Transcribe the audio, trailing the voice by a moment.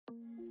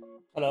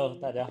Hello，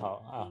大家好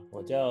啊，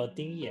我叫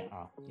丁晔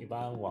啊，一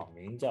般网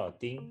名叫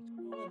丁。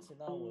这个问题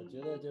呢，我觉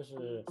得就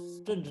是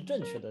政治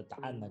正确的答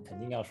案呢，肯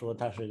定要说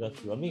它是一个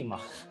革命嘛。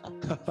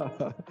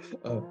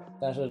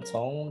但是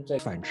从这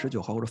反持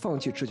久化或者放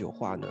弃持久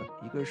化呢，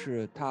一个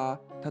是它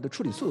的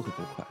处理速度会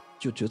更快，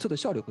就决策的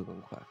效率会更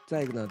快。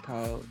再一个呢，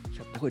它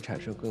不会产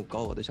生更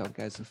高额的像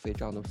gas 费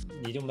这样的，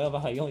你就没有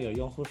办法拥有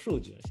用户数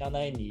据，相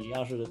当于你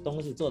要是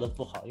东西做得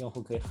不好，用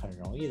户可以很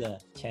容易的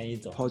迁移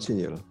走，抛弃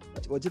你了。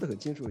我记得很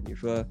清楚，你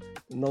说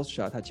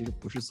Nostr 它其实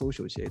不是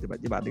social 协议，对吧？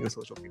你把那个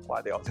social 给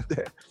划掉，对不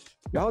对？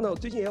然后呢，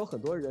最近也有很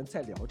多人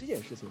在聊这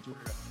件事情，就是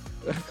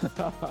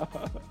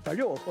反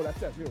正我后来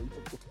再没有用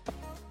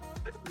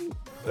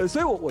过。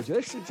所以我觉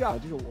得是这样，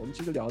就是我们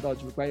其实聊到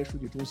就是关于数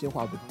据中心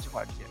化不中心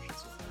化这件事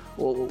情。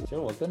其实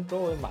我跟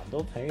周围蛮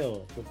多朋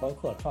友，就包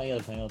括创业的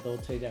朋友都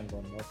推荐过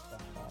Nostr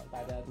啊，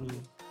大家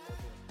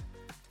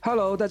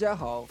Hello， 大家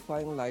好，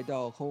欢迎来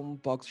到 Home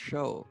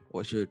BoxShow，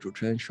 我是主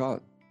持人 Sean。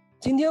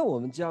今天我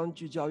们将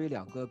聚焦于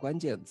两个关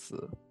键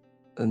词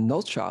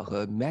，Nostr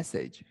和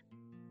Message。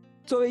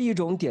作为一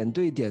种点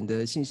对点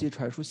的信息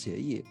传输协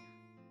议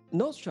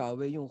，Nostr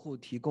为用户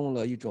提供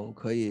了一种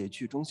可以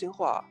去中心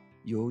化、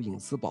有隐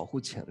私保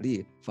护潜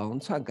力、防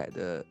篡改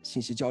的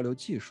信息交流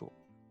技术。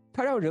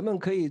它让人们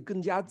可以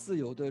更加自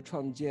由地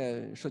创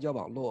建社交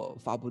网络、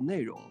发布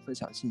内容、分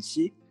享信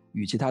息、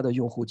与其他的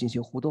用户进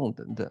行互动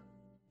等等。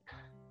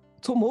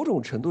从某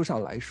种程度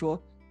上来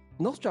说，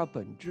 Nostr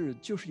本质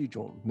就是一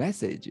种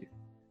message，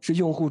 是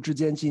用户之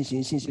间进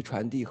行信息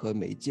传递和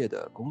媒介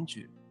的工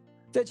具。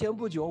在前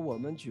不久我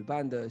们举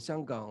办的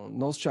香港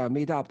Nostr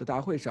Meetup 大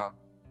会上，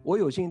我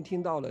有幸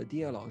听到了丁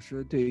晔老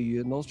师对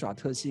于 Nostr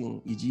特性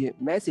以及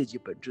Message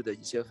本质的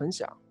一些分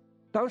享。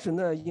当时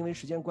呢，因为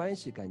时间关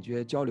系感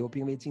觉交流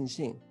并未尽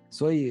兴，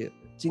所以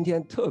今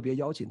天特别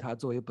邀请他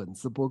作为本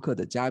次播客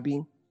的嘉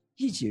宾，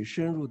一起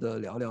深入的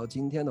聊聊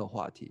今天的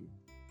话题。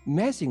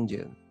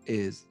Messaging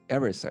is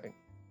everything。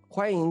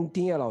 欢迎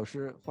丁晔老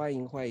师，欢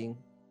迎，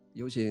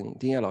有请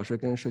丁晔老师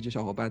跟社区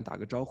小伙伴打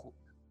个招呼。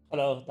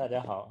Hello， 大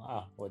家好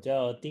啊，我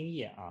叫丁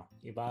晔啊，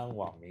一般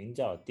网名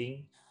叫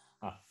丁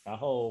啊。然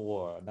后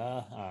我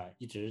呢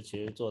一直其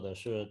实做的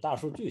是大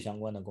数据相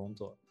关的工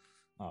作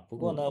啊。不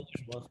过呢，为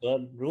什么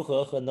如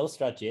何和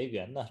Nostr 结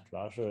缘呢？主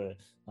要是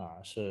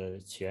是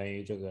起源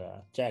于这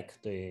个 Jack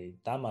对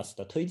Damas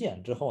的推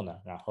荐之后呢，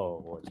然后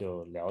我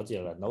就了解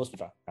了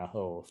Nostr， 然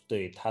后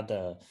对它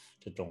的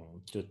这种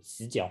就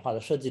极简化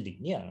的设计理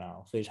念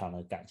非常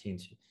的感兴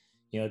趣。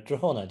因为之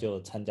后呢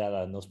就参加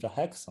了 Nostr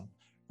Hackathon，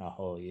然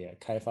后也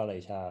开发了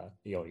一下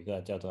有一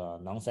个叫做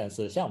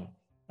Nonsense 的项目，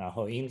然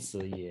后因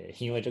此也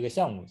因为这个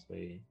项目，所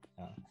以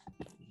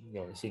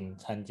有幸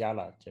参加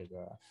了这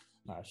个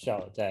需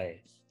要在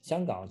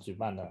香港举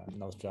办的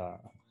Nostr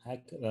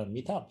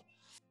Meetup。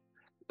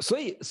所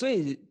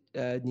以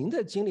您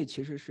的经历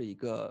其实是一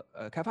个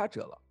开发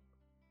者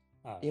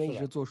了因为你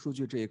是做数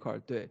据这一块。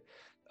对，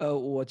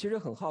我其实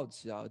很好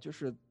奇啊，就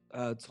是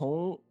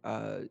从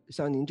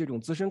像您这种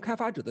资深开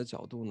发者的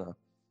角度呢，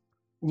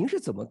您是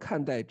怎么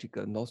看待这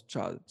个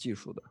Nostr 技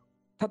术的？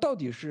它到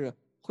底是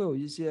会有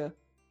一些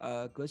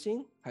革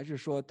新，还是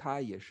说它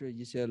也是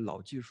一些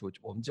老技术，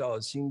我们叫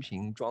新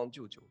瓶装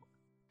旧酒？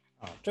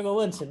这个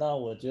问题呢，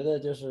我觉得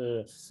就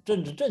是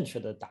政治正确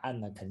的答案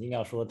呢，肯定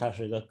要说它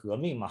是一个革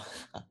命嘛。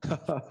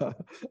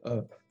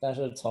但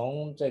是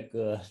从这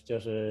个就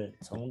是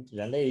从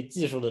人类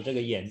技术的这个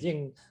演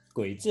进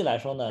轨迹来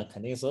说呢，肯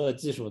定所有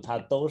技术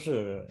它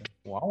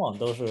往往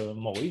都是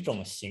某一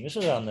种形式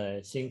上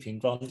的新瓶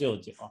装旧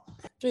酒。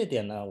这一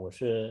点呢，我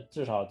是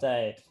至少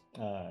在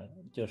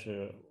就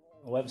是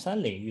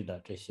Web3 领域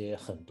的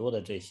很多的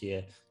这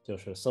些就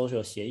是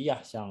social 协议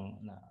像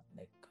那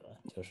个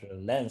就是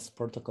Lens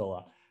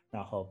Protocol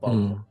然后包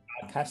括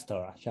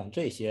Castor 像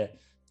这些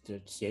就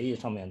协议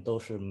上面都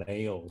是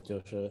没有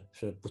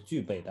是不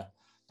具备的。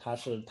它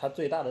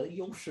最大的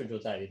优势就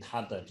在于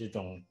它的这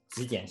种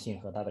极简性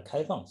和它的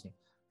开放性，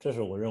这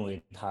是我认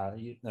为它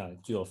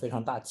具有非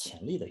常大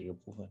潜力的一个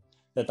部分。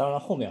那当然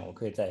后面我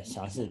可以再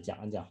详细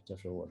讲一讲，就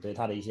是我对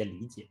它的一些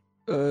理解。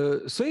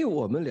所以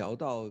我们聊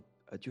到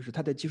就是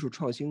它的技术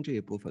创新这一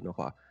部分的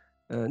话，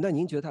那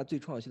您觉得它最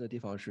创新的地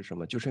方是什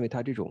么？就是因为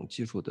它这种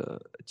技术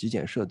的极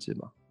简设计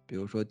嘛？比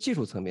如说技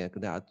术层面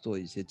跟大家做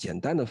一些简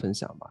单的分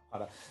享吧。好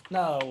的，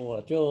那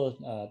我就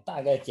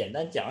大概简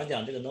单讲一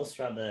讲这个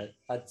Nostr 的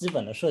它基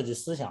本的设计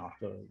思想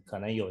就可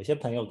能有一些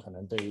朋友可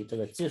能对于这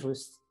个技术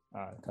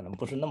可能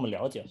不是那么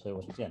了解，所以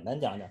我就简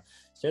单讲讲。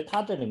其实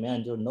它这里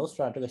面就是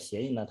Nostr 这个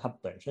协议呢，它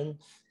本身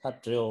它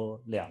只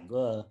有两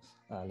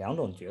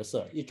种角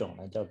色，一种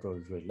呢叫做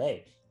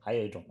relay， 还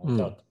有一种呢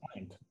叫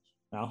client。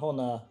然后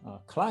呢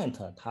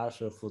client 它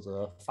是负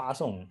责发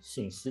送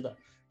信息的，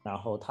然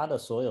后它的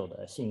所有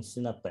的信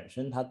息呢本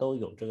身它都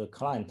有这个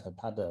client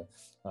它的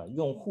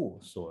用户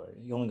所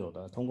拥有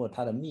的通过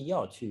它的密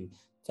钥去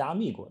加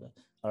密过的，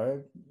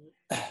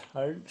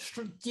而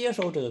是接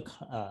收这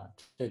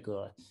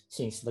个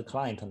信息的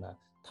client 呢，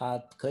它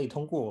可以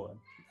通过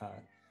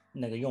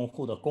那个用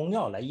户的公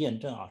钥来验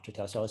证这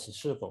条消息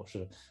是否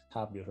是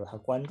他比如说他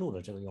关注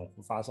了这个用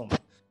户发送的，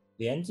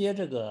连接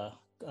这个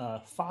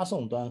发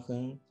送端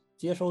跟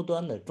接收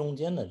端的中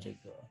间的这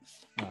个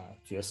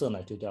角色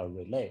呢就叫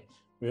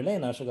relay。relay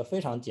呢是个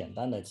非常简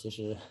单的，其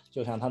实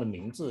就像它的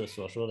名字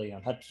所说的一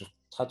样，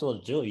它做的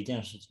只有一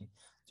件事情，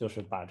就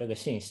是把这个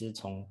信息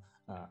从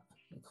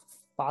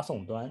发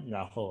送端，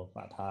然后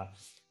把它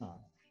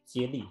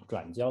接力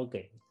转交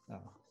给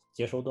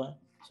接收端，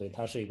所以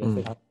它是一个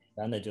非常简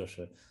单的，就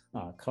是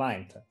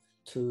client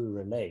to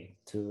relay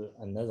to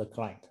another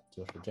client，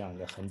 就是这样一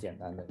个很简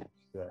单的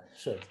一个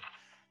设计。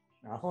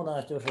然后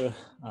呢，就是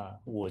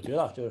我觉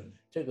得就是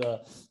这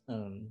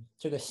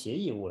个协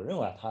议，我认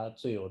为它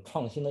最有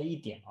创新的一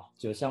点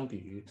就相比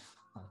于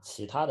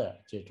其他的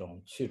这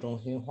种去中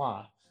心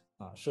化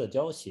社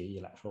交协议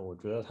来说，我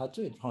觉得它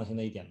最创新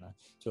的一点呢，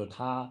就是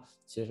它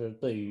其实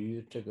对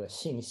于这个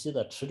信息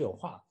的持久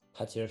化，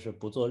它其实是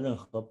不做任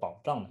何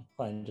保障的。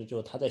换言之，就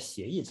是它在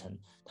协议层，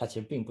它其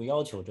实并不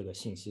要求这个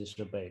信息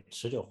是被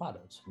持久化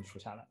的存储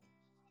下来。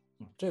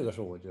这个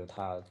是我觉得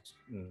它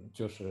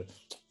就是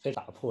非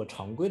打破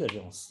常规的这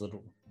种思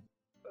路。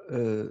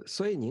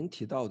所以您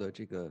提到的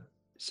这个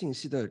信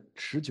息的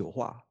持久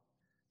化，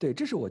对，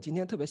这是我今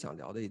天特别想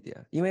聊的一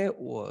点，因为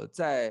我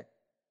在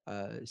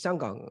香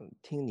港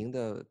听您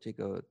的这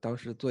个当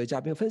时作为嘉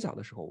宾分享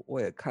的时候，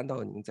我也看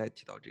到您在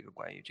提到这个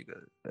关于这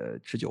个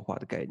持久化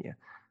的概念，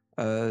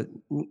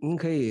您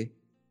可以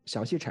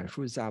详细阐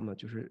述一下吗？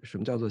就是什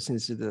么叫做信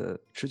息的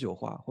持久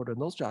化，或者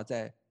Nostr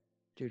在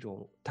这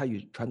种它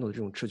与传统的这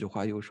种持久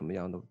化有什么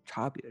样的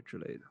差别之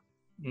类的？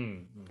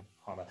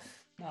好的，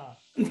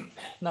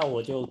那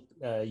我就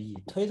以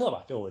推特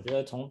吧，就我觉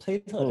得从推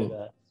特这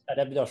个大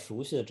家比较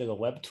熟悉的这个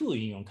Web2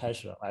 应用开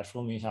始来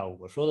说明一下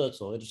我说的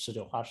所谓的持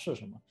久化是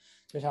什么。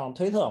就像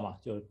推特嘛，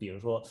就比如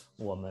说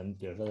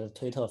比如说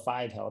推特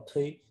发一条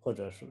推，或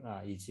者是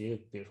以及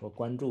比如说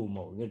关注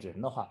某一个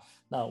人的话，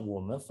那我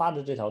们发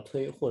的这条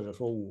推，或者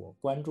说我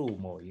关注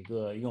某一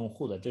个用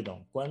户的这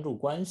种关注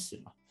关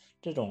系嘛，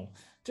这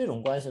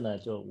种关系呢，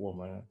就我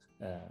们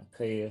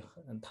可以，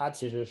它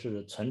其实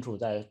是存储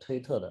在推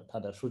特的它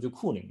的数据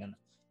库里面的，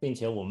并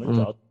且我们只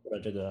要做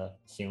了这个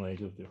行为，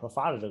就比如说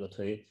发了这个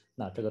推，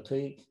那这个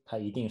推它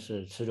一定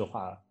是持久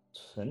化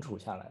存储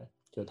下来的，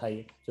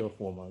就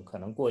我们可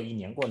能过1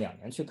年过2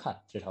年去看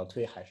这条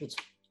推还是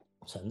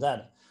存在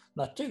的。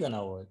那这个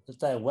呢，我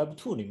在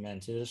Web2 里面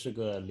其实是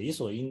个理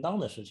所应当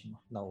的事情嘛。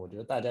那我觉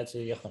得大家其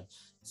实也很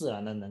自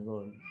然的能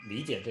够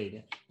理解这一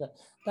点。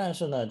但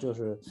是呢，就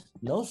是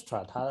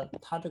Nostr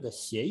它这个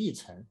协议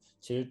层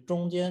其实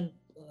中间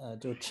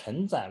就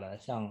承载了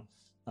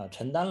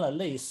承担了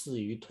类似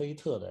于推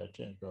特的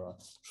这个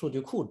数据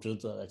库职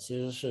责的，其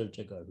实是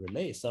这个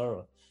relay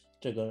server。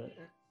这个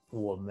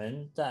我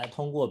们在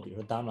通过比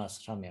如说 Damas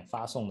上面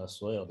发送的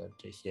所有的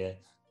这些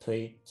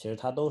推，其实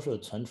它都是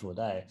存储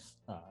在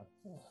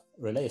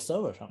relay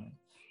server 上面。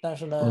但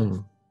是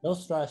呢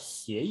Nostr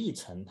协议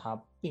层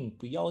它并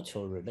不要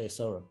求 relay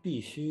server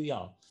必须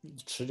要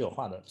持久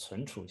化的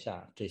存储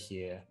下这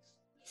些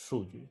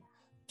数据，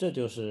这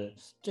就是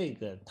这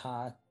个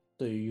它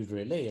对于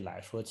relay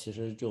来说，其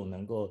实就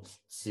能够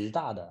极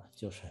大的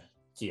就是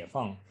解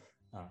放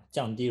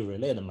降低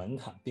relay 的门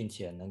槛，并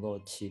且能够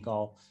提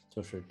高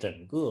就是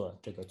整个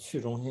这个去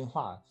中心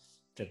化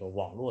这个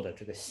网络的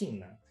这个性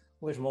能。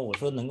为什么我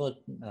说能够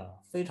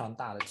非常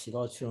大的提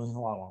高去中心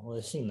化网络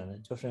的性能呢？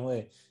就是因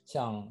为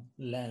像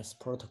Lens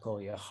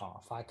Protocol 也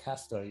好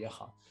Farcaster 也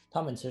好，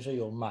他们其实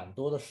有蛮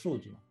多的数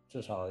据，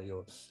至少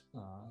有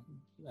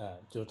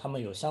就是他们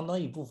有相当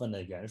一部分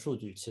的元数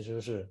据其实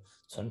是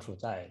存储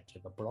在这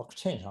个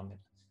blockchain 上面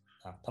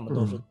的他们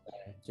都是在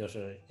就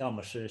是要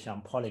么是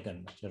像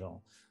Polygon 的这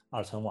种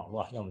2层网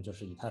络，要么就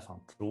是以太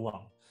坊主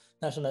网。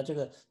但是呢，这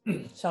个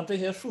像这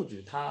些数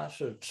据它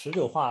是持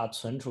久化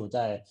存储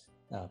在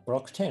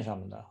blockchain 上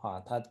面的话，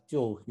它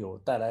就有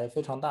带来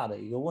非常大的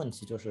一个问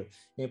题，就是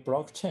因为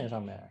blockchain 上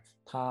面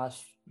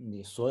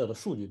你所有的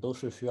数据都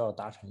是需要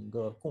达成一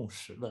个共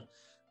识的，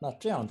那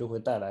这样就会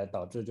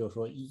导致就是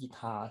说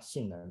它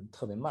性能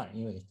特别慢，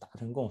因为达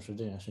成共识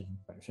这件事情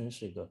本身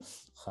是一个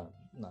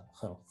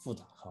很复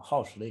杂很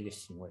耗时的一个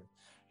行为。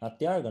那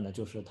第二个呢，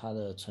就是它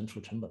的存储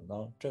成本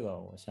高，这个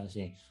我相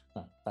信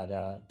大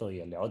家都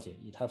也了解，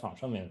以太坊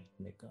上面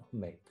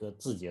每个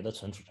字节的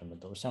存储成本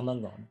都是相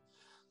当高的。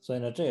所以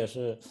呢，这也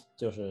是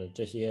就是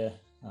这些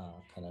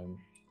可能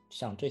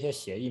像这些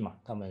协议嘛，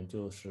他们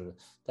就是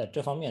在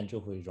这方面就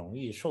会容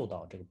易受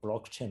到这个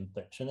blockchain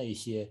本身的一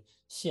些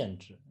限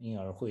制，因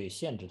而会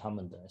限制他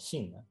们的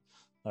性能。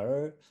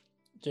而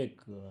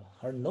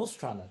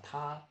Nostr 呢，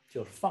它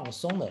就放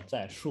松的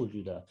在数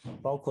据的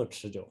包括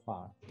持久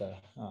化的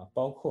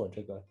包括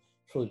这个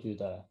数据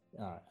的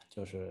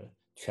就是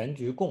全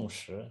局共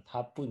识，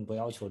它并不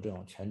要求这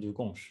种全局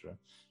共识，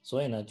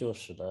所以呢，就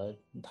使得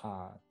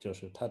它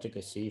这个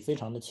协议非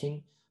常的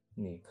轻，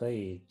你可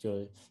以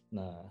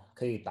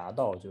可以达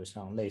到就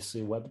像类似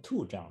于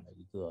Web2 这样的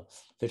一个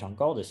非常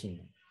高的性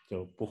能，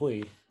就不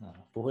会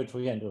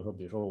出现就是说，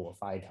比如说我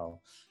发一条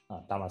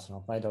大马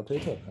上发一条推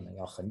特，可能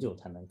要很久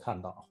才能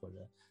看到，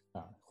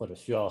或者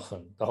需要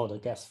很高的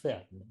gas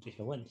fare 这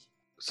些问题。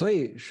所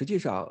以实际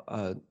上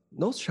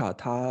Nostr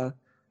它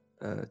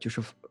就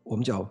是我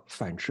们讲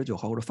反持久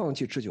化或者放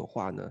弃持久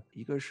化呢，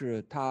一个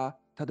是它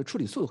的处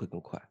理速度会更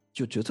快，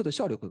就决策的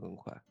效率会更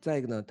快，再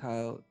一个呢，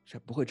它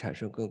不会产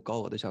生更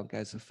高额的像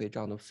gas 费这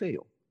样的费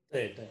用。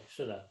对对，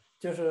是的，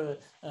就是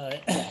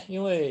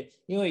因为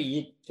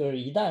就是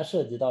一旦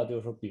涉及到就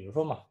是说，比如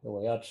说嘛，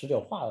我要持久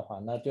化的话，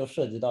那就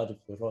涉及到就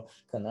比如说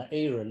可能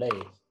A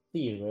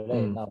relay、B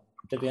relay，那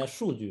这边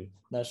数据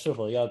那是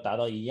否要达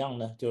到一样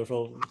呢？就是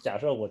说，假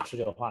设我持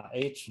久化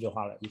A 持久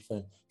化了一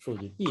份数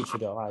据，B 持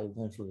久化了一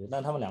份数据，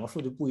但他们两个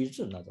数据不一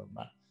致，那怎么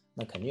办？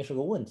那肯定是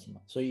个问题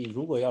嘛。所以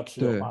如果要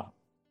持久化，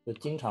就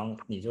经常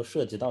你就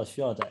涉及到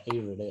需要在 A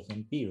relay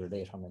和 B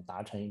relay 上面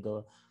达成一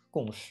个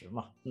共识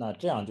嘛，那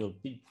这样就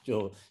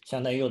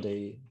相当于又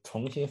得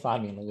重新发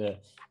明那个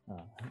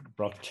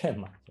blockchain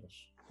嘛，就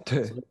是。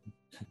对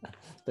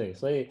对，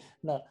所以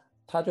那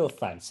它就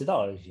反其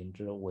道而行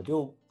之，我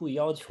就不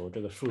要求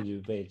这个数据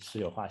被持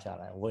久化下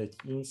来，我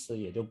因此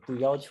也就不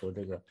要求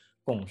这个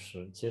共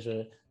识。其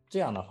实这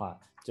样的话，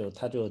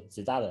它就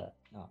极大的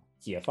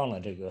解放了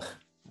这个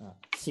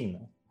性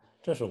能，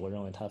这是我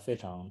认为它非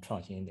常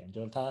创新一点，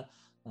就是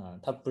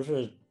它不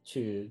是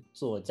去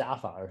做加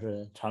法，而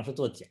是尝试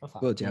做减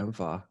法。做减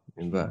法，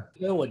明白。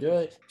因为我觉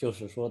得就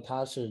是说，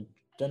它是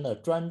真的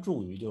专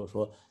注于就是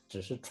说，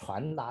只是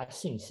传达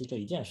信息这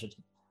一件事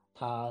情，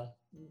它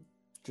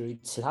至于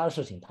其他的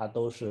事情，它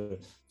都是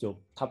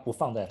它不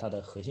放在它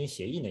的核心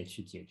协议内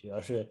去解决，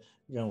而是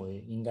认为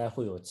应该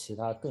会有其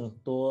他更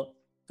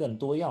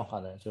多样化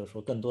的，就是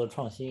说更多的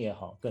创新也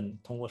好，更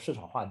通过市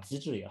场化机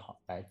制也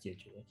好来解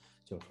决，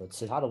就是说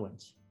其他的问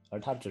题，而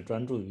它只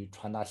专注于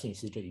传达信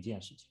息这一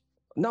件事情。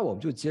那我们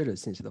就接着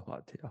信息的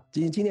话题啊，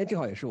今天正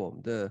好也是我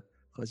们的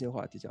核心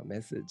话题，叫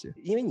Message。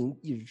因为您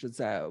一直是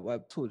在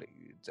Web2 领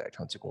域在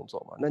长期工作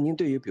嘛，那您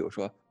对于比如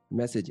说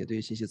Message 对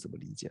于信息怎么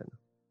理解呢？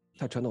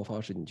它传统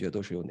方式你觉得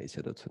都是有哪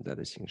些的存在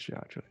的形式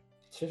啊之类？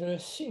其实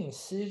信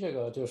息这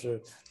个就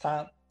是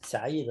它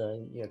狭义的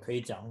也可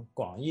以讲，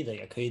广义的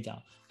也可以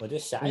讲。我觉得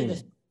狭义的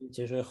信息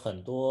其实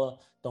很多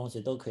东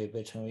西都可以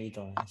被称为一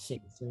种信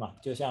息嘛，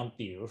就像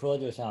比如说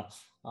就像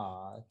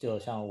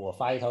我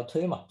发一条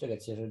推嘛，这个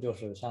其实就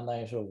是相当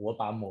于是我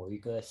把某一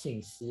个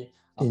信息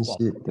广播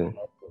给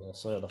我的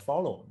所有的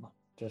follow 嘛，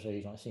这是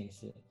一种信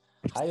息。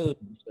还有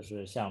就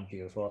是像比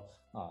如说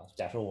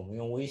假设我们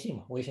用微信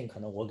嘛，微信可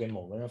能我给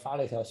某个人发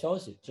了一条消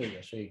息，这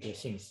也是一个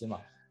信息嘛，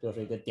就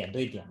是一个点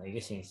对点的一个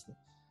信息，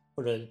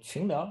或者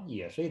群聊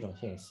也是一种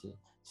信息，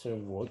是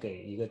我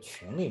给一个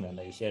群里面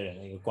的一些人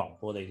的一个广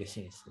播的一个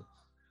信息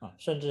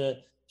甚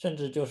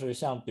至就是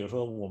像比如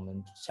说我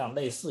们像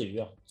类似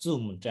于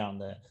Zoom 这样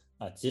的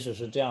即使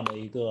是这样的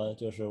一个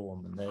就是我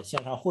们的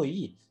线上会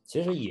议，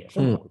其实也是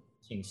某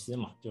信息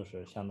嘛，就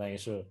是相当于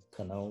是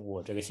可能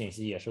我这个信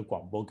息也是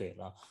广播给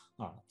了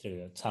这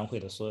个参会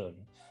的所有人，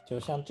就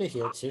像这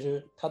些其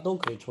实它都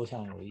可以抽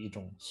象为一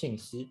种信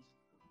息。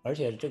而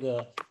且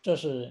这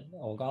是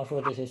我刚刚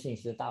说的这些信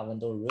息大部分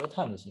都是 real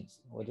time 的信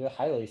息，我觉得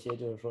还有一些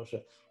就是说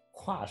是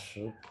跨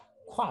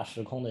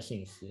时空的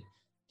信息，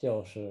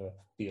就是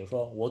比如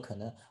说我可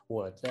能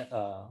我在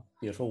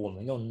比如说我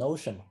们用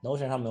Notion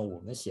上面我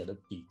们写的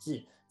笔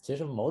记，其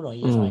实某种意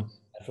义上来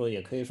说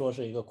也可以说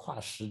是一个跨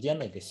时间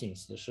的一个信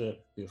息，是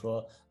比如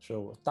说是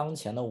我当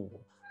前的我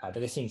把这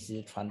个信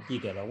息传递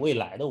给了未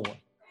来的我，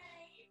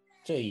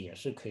这也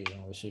是可以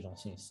认为是一种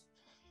信息。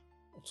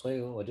所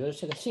以我觉得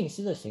这个信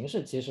息的形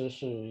式其实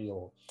是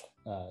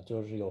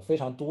就是有非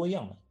常多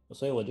样的，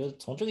所以我觉得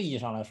从这个意义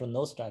上来说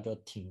Nostr 就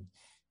挺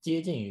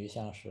接近于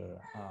像是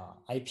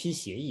IP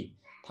协议，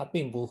它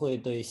并不会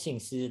对信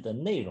息的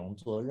内容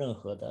做任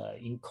何的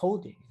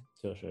encoding，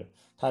 就是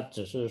它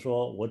只是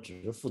说我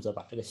只是负责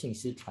把这个信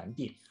息传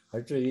递，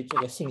而至于这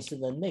个信息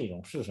的内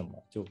容是什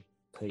么，就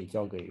可以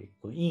交给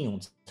应用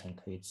层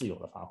可以自由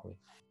的发挥。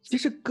其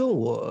实跟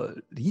我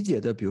理解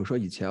的，比如说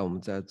以前我们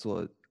在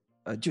做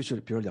就是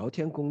比如聊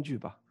天工具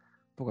吧，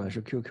不管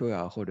是 QQ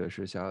呀，或者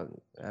是像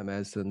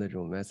MS 那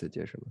种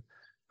Message 什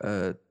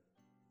么，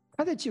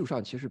它在技术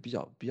上其实比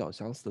较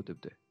相似的，对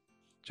不对？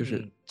就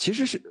是其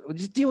实是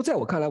因为在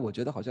我看来，我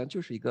觉得好像就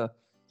是一个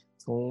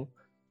从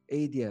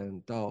A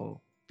点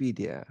到 B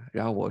点，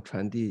然后我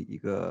传递一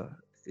个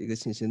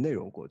信息内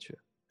容过去，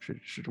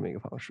是这么一个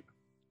方式。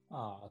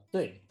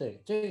对，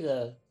这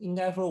个应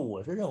该说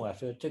我是认为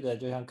是这个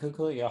就像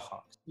QQ 也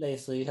好，类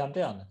似于像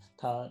这样的，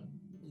它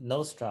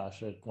Nostr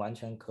是完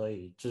全可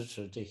以支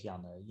持这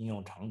样的应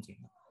用场景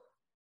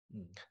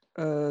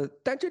的。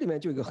但这里面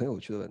就有一个很有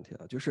趣的问题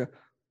了，就是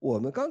我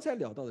们刚才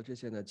聊到的这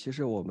些呢，其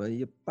实我们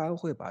一般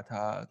会把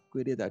它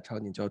归类在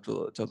场景叫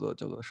做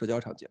社交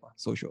场景嘛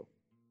 ，social，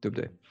 对不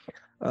对？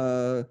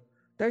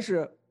但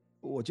是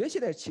我觉得现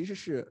在其实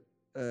是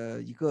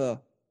一个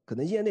可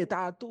能业内大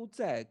家都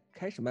在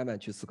开始慢慢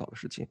去思考的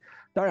事情。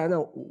当然呢，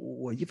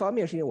我一方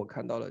面是因为我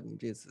看到了你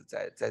这次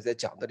在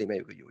讲的里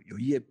面有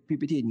一页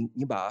PPT，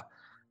 你把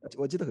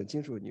我记得很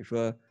清楚，你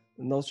说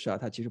Nostr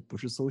它其实不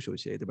是 social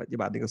协议，对吧？你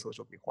把那个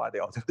social 给划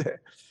掉，对不对？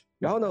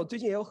然后呢，最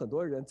近也有很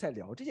多人在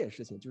聊这件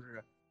事情，就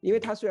是因为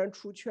它虽然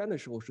出圈的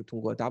时候是通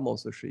过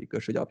Damos 是一个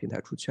社交平台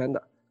出圈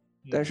的。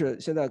但是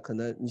现在可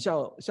能你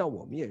像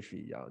我们也是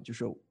一样，就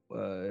是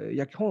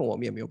Honne 我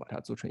们也没有把它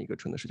做成一个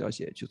纯的社交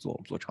协议去做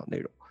长内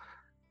容。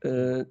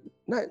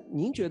那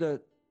您觉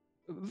得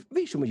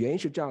为什么原因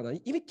是这样的？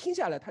因为听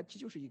下来它其实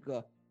就是一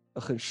个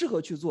很适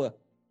合去做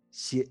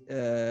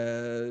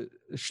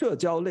社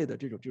交类的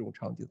这种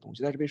场景的东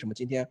西，但是为什么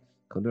今天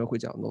很多人会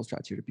讲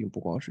Nostr 其实并不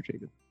光是这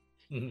个。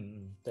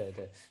对，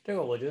这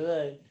个我觉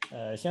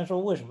得先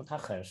说为什么它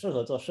很适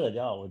合做社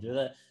交，我觉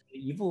得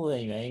一部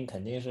分原因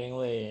肯定是因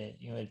为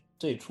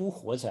最初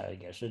火起来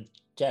也是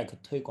Jack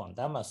推广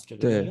Damas 这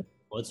个应用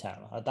火起来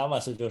了，而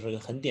Damas 就是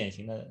很典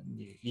型的，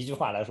你一句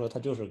话来说，它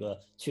就是个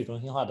去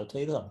中心化的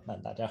推特，那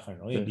大家很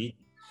容易理解，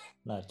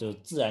那就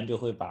自然就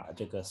会把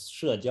这个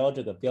社交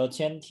这个标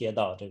签贴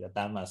到这个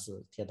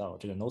Damas 贴到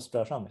这个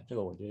Nostr 上面，这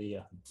个我觉得也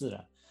很自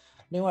然。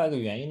另外一个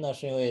原因呢，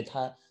是因为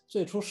他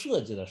最初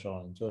设计的时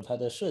候，就是他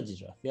的设计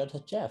者 Fiat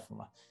Jeff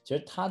嘛，其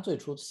实他最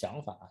初的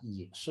想法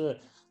也是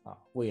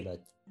为了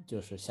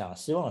就是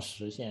希望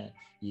实现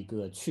一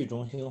个去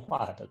中心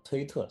化的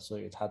推特，所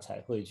以他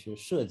才会去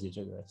设计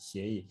这个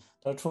协议。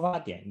他的出发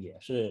点也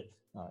是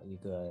一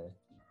个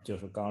就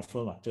是刚刚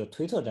说嘛，这个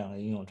推特这样的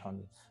应用场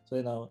景，所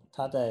以呢，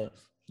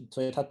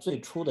所以他最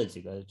初的几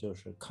个就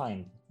是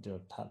kind， 就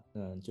是他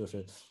就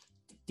是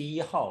第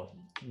一号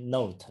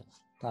note，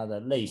 它的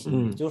类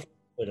型也就是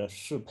为了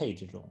适配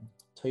这种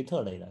推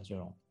特类的这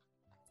种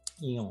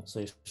应用，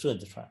所以设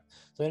计出来。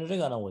所以这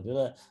个呢，我觉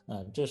得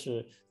这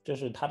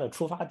是它的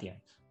出发点。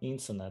因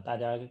此呢，大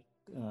家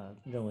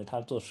认为它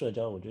做社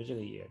交，我觉得这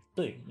个也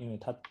对，因为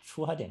它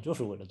出发点就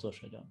是为了做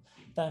社交。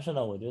但是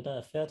呢，我觉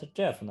得 Fiat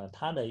Jeff 呢，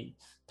它的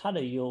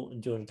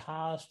就是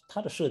它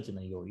的设计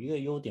呢有一个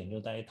优点就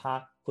在于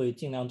它会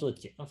尽量做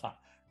减法。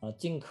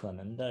尽可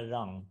能的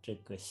让这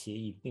个协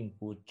议并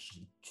不只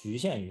局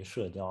限于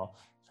社交，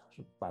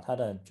把它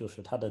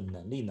的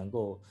能力能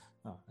够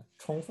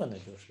充分的，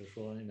就是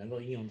说能够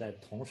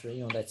同时应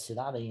用在其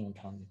他的应用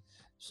场景。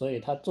所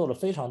以它做了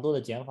非常多的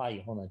减法以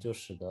后呢，就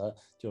使得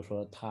就是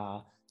说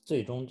它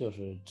最终就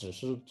是只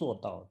是做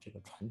到这个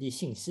传递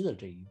信息的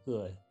这一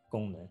个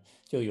功能，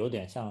就有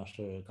点像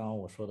是刚刚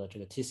我说的这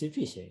个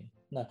TCP 协议。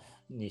那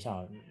你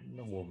想，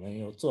我们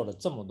又做了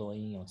这么多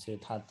应用，其实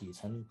它底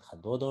层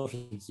很多都是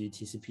基于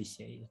TCP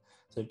协议的，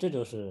所以这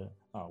就是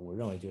我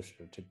认为就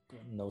是这个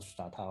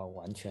Nostr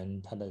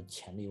它的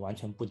潜力完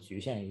全不局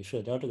限于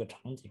社交这个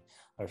场景，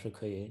而是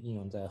可以应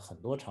用在很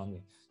多场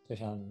景。就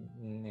像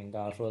您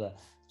刚刚说的，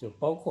就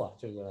包括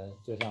这个，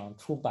就像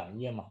出版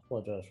业嘛，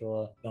或者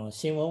说用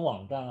新闻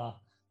网站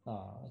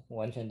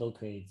完全都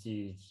可以基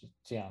于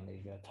这样的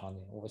一个场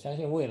景。我相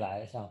信未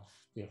来像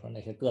比如说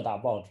那些各大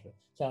报纸，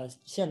像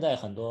现在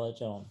很多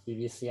这种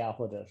BBC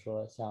或者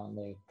说像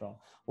那种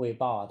卫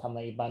报他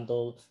们一般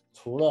都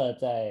除了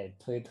在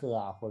推特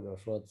或者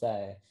说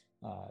在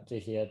这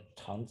些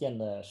常见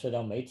的社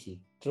交媒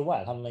体之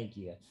外，他们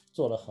也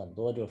做了很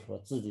多就是说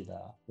自己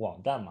的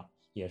网站嘛，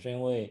也是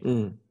因为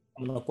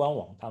他们的官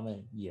网，他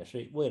们也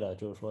是为了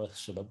就是说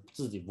使得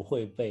自己不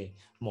会被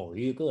某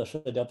一个社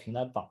交平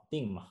台绑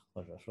定嘛，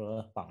或者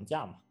说绑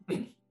架嘛。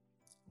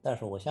但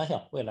是我相信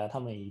未来他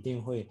们一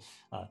定会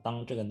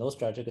当这个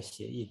Nostr 这个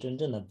协议真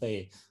正的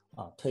被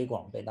推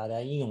广被大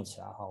家应用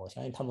起来我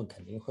相信他们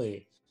肯定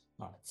会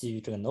基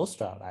于这个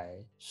Nostr 来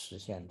实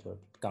现就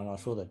刚刚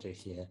说的这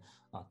些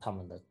他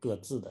们的各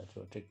自的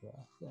就这个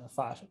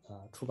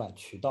出版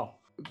渠道。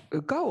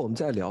刚刚我们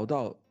在聊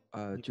到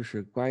就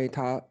是关于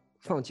他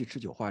放弃持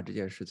久化这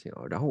件事情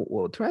然后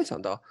我突然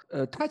想到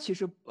他其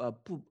实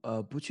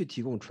不去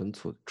提供存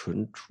储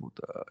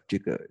的这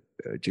个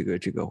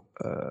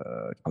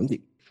场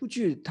景数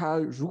据，它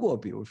如果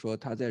比如说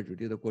它在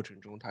release 的过程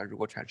中，它如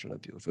果产生了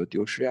比如说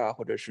丢失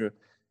或者是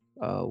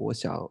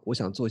我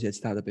想做一些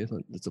其他的备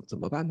份，怎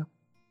么办呢？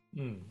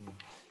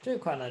这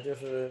块呢就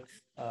是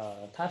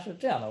它是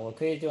这样的，我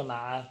可以就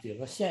拿比如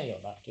说现有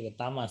的这个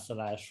Damas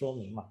来说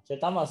明嘛。在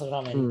Damas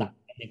上面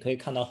你可以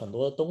看到很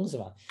多东西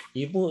嘛，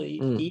第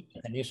一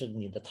肯定是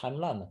你的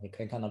timeline 嘛，你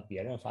可以看到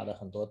别人发的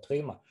很多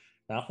推嘛。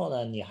然后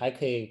呢，你还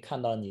可以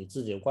看到你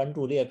自己关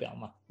注列表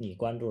嘛，你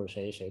关注了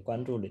谁，谁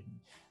关注了你。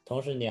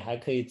同时你还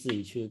可以自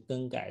己去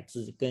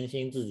更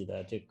新自己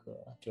的这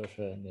个就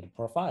是你的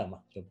profile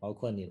嘛，就包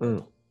括你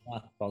的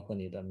包括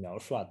你的描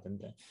述等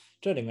等。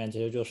这里面其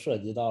实就涉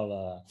及到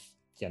了，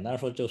简单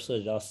说就涉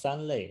及到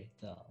3类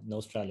的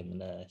Nostr 里面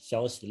的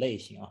消息类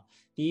型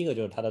第一个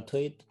就是它的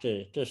推，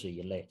这是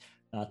一类。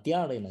第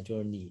二类呢就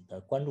是你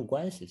的关注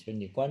关系，其实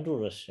你关注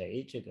了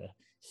谁，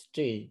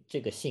这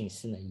个信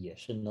息呢也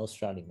是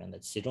Nostr 里面的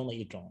其中的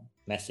一种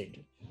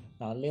message。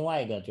另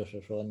外一个就是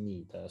说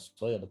你的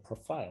所有的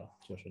profile，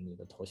 就是你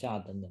的头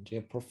像等等这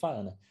些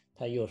profile 呢，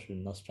它又是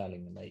Nostr 里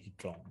面的一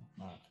种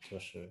就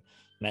是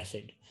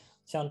message。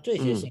像这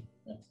些信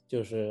息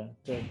就是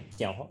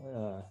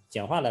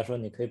简化来说，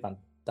你可以把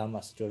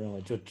Damas 就认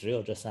为就只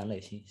有这3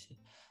类信息。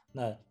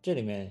那这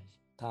里面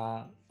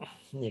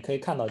你可以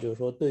看到，就是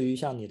说对于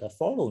像你的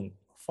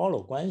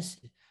follow 关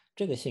系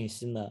这个信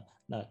息呢，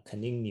那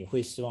肯定你会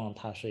希望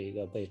它是一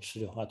个被持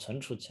久化存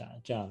储起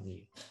来，这样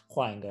你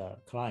换一个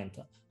client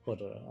或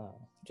者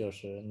就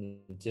是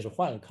你即使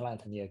换一个 client，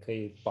 你也可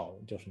以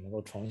就是能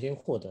够重新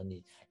获得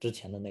你之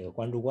前的那个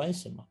关注关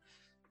系嘛。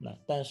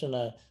但是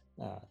呢，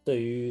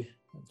对于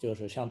就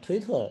是像推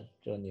特，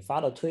就你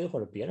发的推或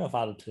者别人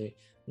发的推，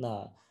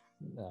那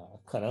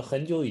可能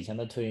很久以前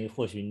的推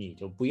或许你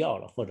就不要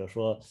了，或者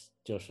说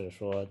就是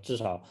说至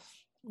少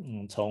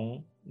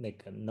从那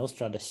个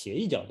Nostr 的协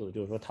议角度，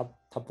就是说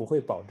它不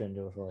会保证，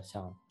就是说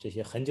像这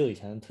些很久以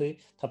前的推，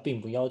它并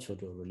不要求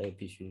这个 relay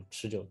必须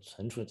持久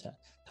存储起来，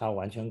它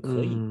完全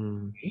可以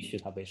允许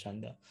它被删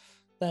掉。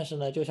但是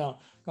呢，就像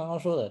刚刚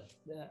说的，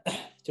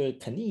就是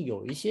肯定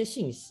有一些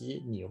信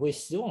息你会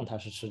希望它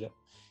是持久，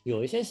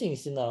有一些信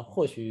息呢，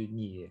或许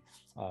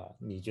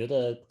你觉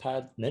得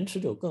它能持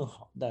久更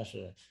好，但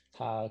是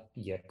它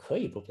也可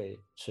以不被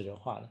持久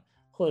化的。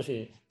或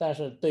许，但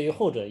是对于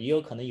后者，也有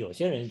可能有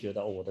些人觉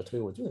得，我的推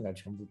我就应该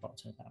全部保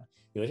存下来，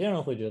有些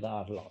人会觉得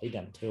老一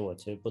点的推我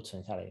其实不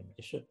存下来也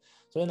没事。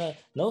所以呢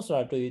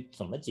Nostr 对于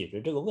怎么解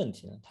决这个问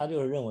题呢，他就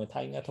是认为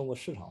他应该通过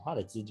市场化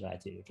的机制来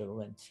解决这个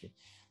问题。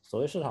所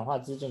谓市场化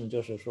机制呢，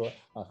就是说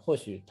或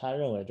许他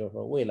认为就是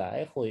说未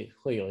来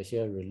会有一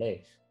些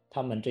relay，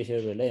 他们这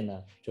些 relay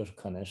呢，就是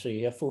可能是一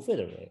些付费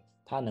的 relay，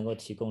 它能够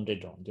提供这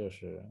种就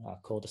是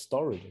cold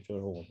storage， 就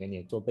是我给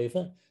你做备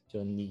份，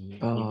就你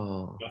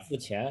要付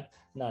钱，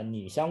那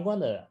你相关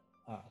的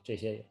这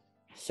些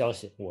消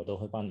息我都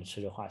会帮你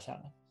持久化下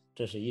来，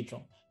这是一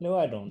种。另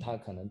外一种，它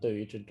可能对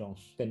于这种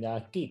更加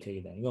geek 一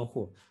点用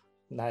户，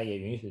那也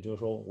允许就是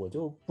说我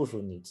就部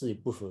署你自己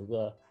部署一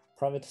个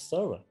private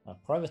server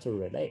private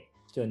relay，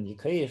 就你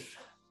可以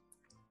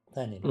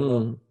在你这个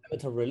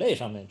private relay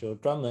上面就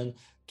专门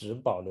只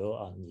保留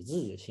你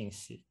自己的信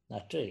息，那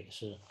这也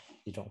是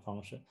一种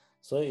方式。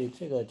所以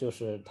这个就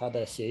是它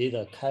的协议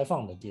的开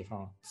放的地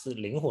方，是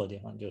灵活的地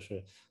方，就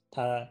是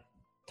它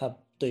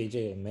对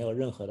这个没有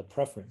任何的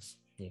preference，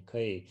 你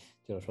可以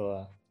就是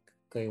说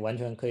完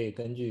全可以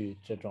根据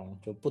这种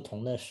就不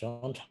同的使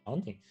用场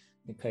景，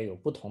你可以有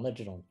不同的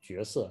这种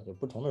角色，有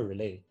不同的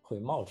relay 会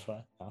冒出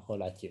来，然后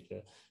来解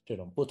决这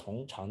种不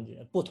同场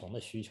景、不同的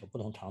需求、不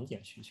同场景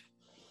需求。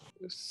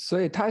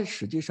所以它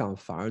实际上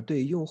反而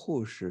对用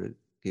户是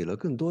给了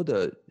更多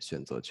的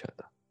选择权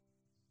的。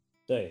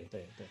对，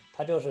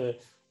它就是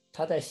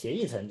它在协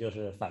议层就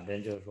是反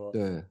正就是说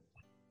对，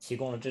提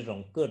供了这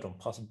种各种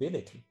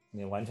possibility，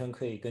 你完全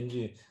可以根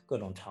据各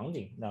种场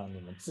景让你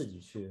们自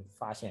己去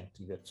发现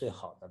一个最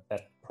好的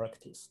best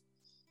practice。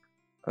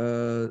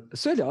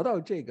所以聊到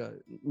这个，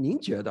您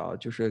觉得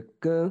就是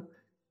跟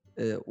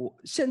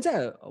现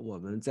在我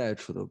们在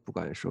处的，不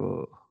管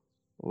说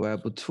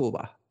Web2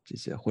 吧这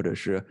些，或者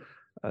是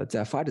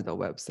在发展到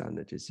Web3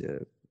的这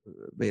些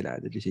未来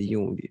的这些应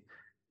用里，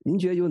您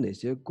觉得有哪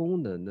些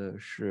功能呢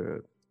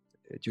是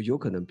就有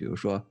可能，比如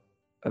说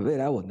未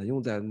来我能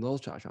用在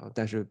Nostr 上，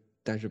但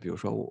是比如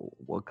说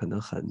我可能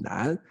很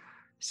难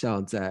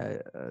像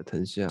在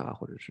腾讯啊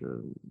或者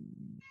是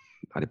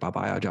阿里巴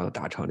巴呀这样的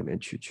大厂里面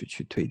去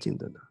推进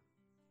的呢？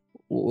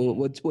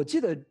我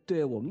记得，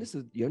对我们那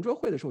次圆桌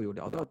会的时候有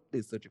聊到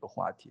类似的这个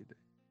话题，对。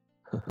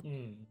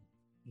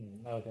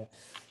OK，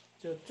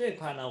 就这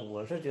块呢，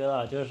我是觉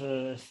得就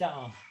是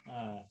像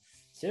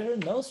其实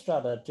Nostr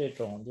的这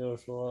种就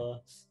是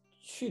说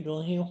去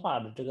中心化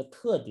的这个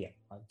特点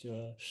就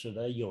使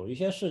得有一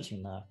些事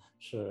情呢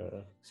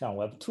是像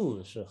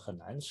Web2 是很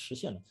难实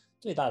现的。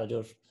最大的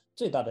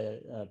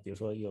比如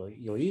说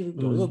有一个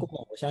功能，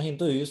我相信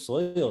对于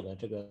所有的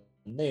这个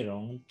内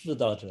容制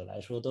造者来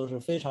说都是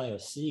非常有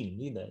吸引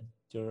力的，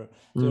就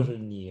是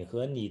你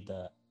和你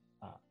的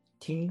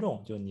听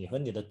众，就你和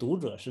你的读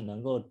者是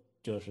能够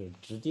就是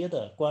直接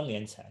的关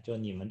联起来，就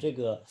你们这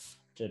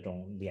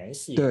种联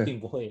系并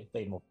不会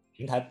被某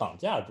平台绑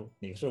架住，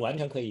你是完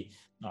全可以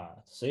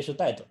随时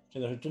带走，这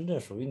个是真正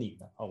属于你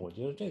的我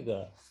觉得这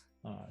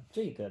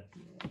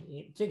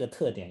个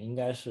特点应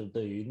该是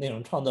对于内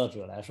容创造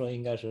者来说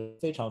应该是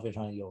非常非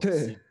常有吸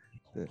引力。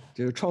对，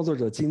就是创作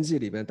者经济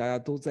里面大家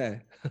都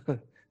在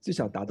最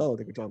想达到的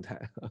那个状态，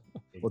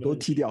我都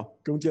踢掉，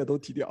中介都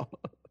踢掉。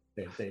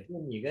对，就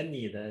你跟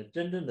你的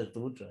真正的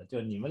读者，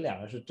就你们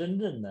两个是真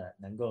正的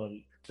能够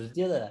直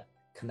接的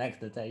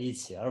connect 在一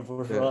起，而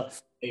不是说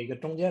被一个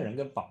中间人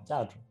给绑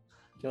架住。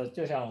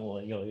就像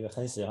我有一个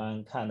很喜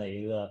欢看的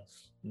一个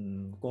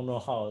公众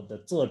号的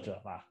作者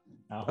吧，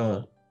然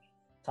后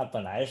他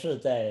本来是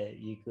在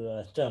一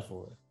个政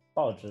府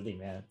报纸里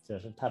面，就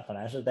是他本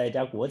来是在一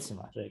家国企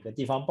嘛，是一个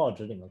地方报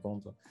纸里面工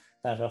作，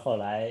但是后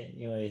来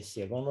因为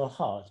写公众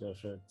号，就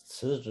是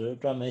辞职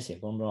专门写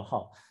公众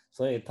号，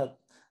所以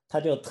他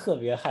就特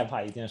别害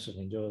怕一件事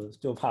情，就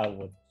怕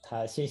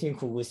他辛辛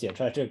苦苦写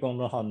出来这个公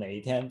众号哪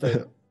一天被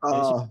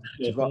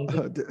封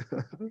禁，对，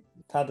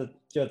他的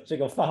就这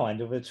个饭碗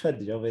就被彻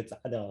底就被砸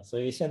掉了。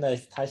所以现在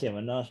他写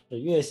文章是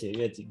越写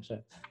越谨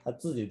慎，他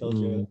自己都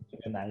觉得特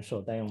别难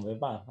受，但又没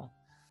办法。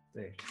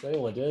对，所以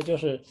我觉得就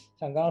是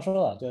像刚刚说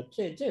的，就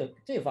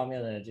这方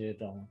面的这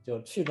种就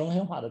去中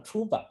心化的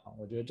出版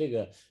我觉得这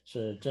个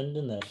是真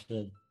正的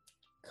是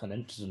可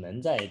能只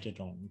能在这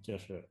种就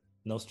是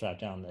Nostr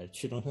这样的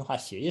去中心化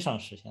协议上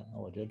实现的。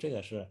我觉得这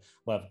个是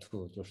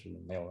Web2 就是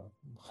没有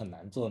很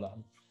难做到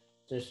的，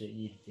这是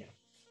一点。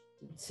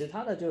其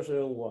他的就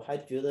是我还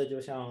觉得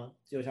就像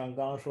刚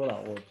刚说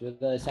的，我觉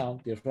得像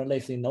比如说类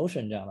似于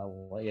Notion 这样的，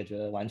我也觉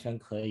得完全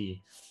可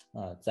以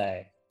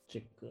在这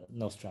个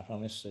Nostr 上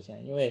面实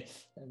现，因为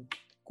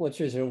过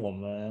去其实我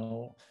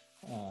们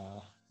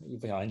一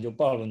不小心就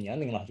暴露年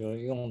龄了，就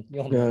是用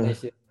的那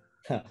些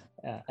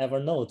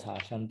Evernote 啊，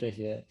像这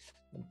些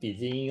笔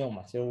记应用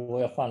嘛，其实我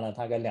也换了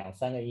大概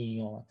2-3个应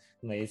用了，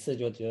每一次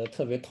就觉得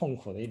特别痛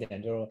苦的一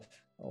点就是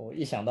我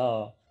一想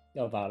到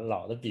要把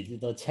老的笔记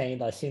都迁移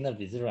到新的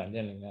笔记软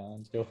件里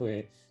面，就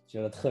会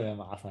觉得特别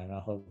麻烦，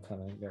然后可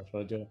能有时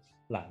候就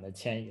懒得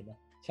迁移了。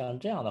像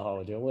这样的话，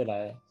我觉得未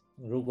来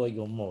如果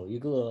有某一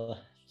个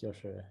就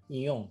是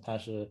应用，它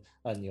是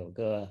有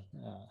个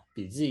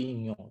笔记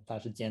应用，它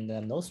是建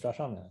在 Nostr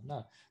上面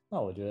的，那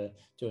我觉得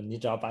就你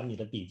只要把你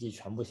的笔记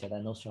全部写在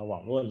Nostr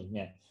网络里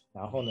面，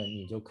然后呢，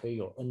你就可以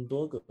有 N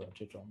多个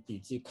这种笔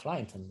记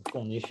client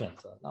供你选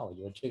择。那我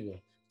觉得这个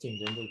竞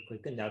争就会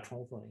更加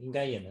充分，应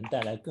该也能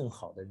带来更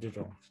好的这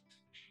种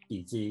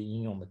笔记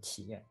应用的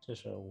体验。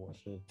我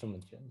是这么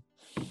觉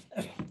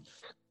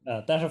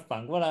得。但是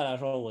反过来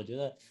说，我觉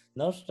得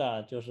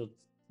Nostr 就是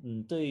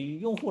对于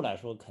用户来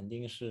说肯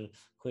定是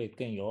会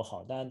更友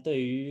好，但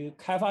对于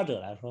开发者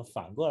来说，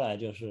反过来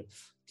就是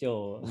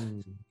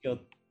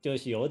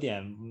有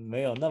点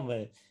没有那么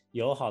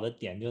友好的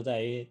点，就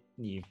在于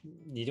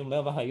你就没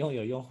有办法拥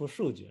有用户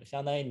数据，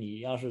相当于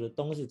你要是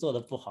东西做的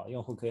不好，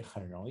用户可以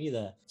很容易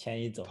的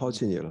迁移走，抛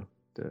弃你了。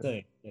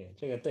对，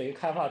这个对于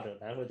开发者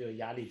来说就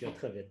压力就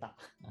特别大。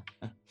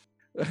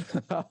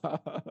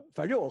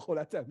反正我后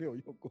来再没有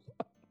用过。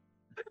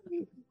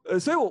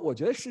所以我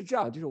觉得是这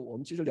样，就是我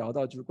们其实聊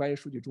到就是关于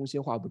数据中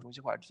心化不中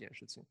心化这件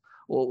事情，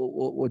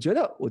我觉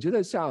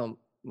得像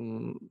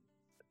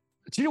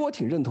其实我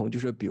挺认同，就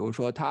是比如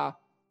说他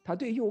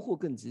对用户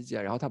更极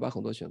简，然后他把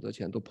很多选择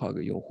权都抛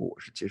给用户，我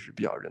是其实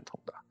比较认同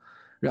的。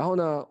然后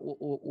呢，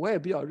我也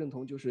比较认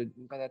同，就是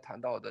你刚才谈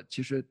到的，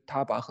其实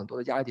他把很多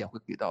的压力点会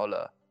给到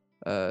了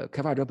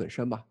开发者本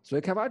身嘛，所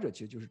以开发者其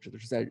实就是指的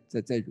是在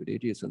relay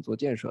这一层做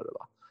建设的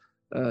吧。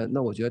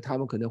那我觉得他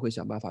们可能会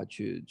想办法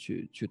去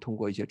通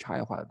过一些差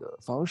异化的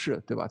方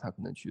式，对吧？他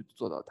可能去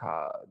做到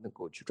他能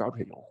够去抓住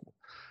用户，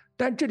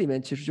但这里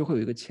面其实就会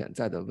有一个潜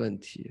在的问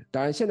题，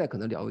当然现在可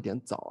能聊有点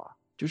早啊，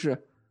就是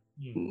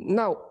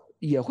那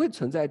也会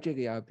存在这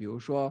个呀，比如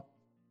说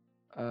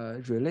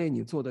relay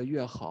你做的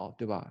越好，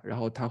对吧？然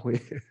后它会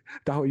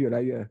越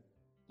来越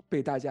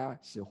被大家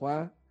喜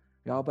欢，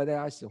然后被大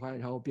家喜欢，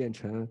然后变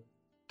成，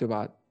对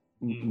吧？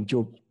你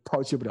就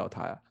抛弃不了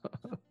它呀。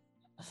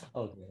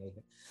OK，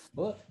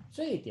不过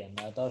这一点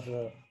呢，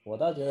我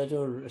倒觉得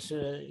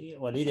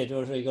我理解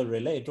就是一个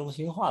relay 中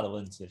心化的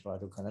问题，是吧？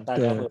就可能大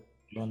家会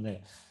用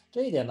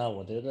这一点呢，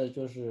我觉得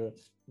就是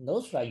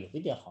Nostr 有一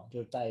点好，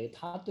就是在于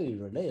它对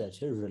relay 的，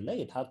其实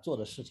relay 它做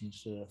的事情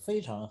是非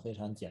常非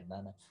常简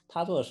单的。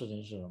它做的事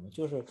情是什么？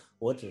就是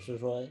我只是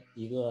说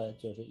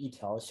就是一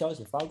条消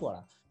息发过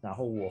来，然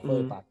后我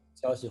会把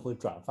消息会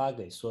转发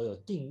给所有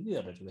订阅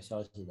了这个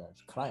消息的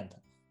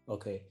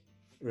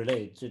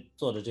client。OK，relay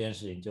做的这件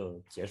事情就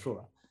结束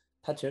了。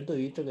它其实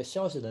对于这个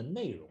消息的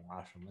内容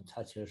啊什么，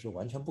它其实是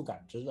完全不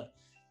感知的。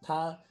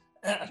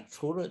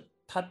除了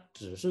它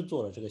只是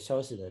做了这个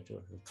消息的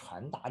就是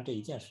传达这一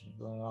件事情，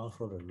刚刚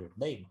说的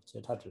relay嘛，其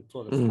实它只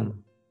做的传达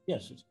这件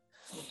事情。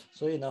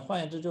所以呢，换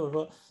言之就是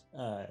说，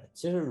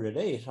其实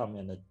relay 上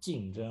面的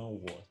竞争，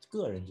我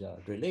个人觉得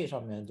relay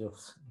上面就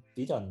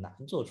比较难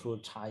做出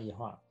差异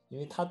化，因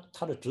为它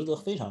的职责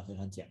非常非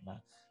常简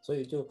单。所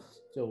以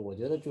我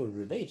觉得就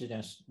relay 这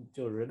件事，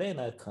就 relay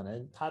呢，可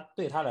能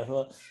对他来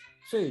说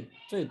最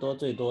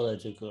多的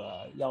这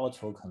个要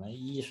求，可能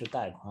一是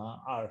带宽，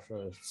二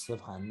是磁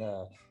盘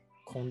的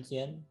空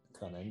间，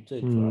可能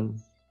最主要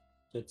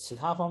就其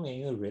他方面，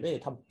因为 relay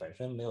它本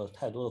身没有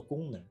太多的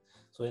功能，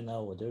所以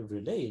呢，我觉得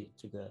relay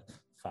这个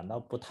反倒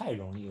不太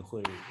容易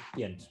会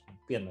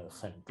变得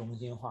很中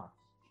心化。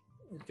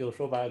就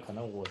说白了，可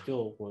能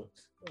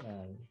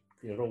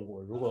比如说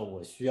如果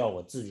我需要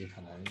我自己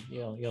可能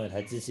用一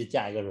台机器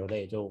架一个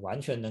relay，就完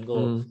全能够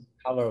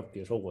cover，比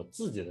如说我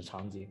自己的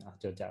场景啊，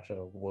就假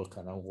设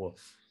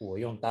我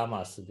用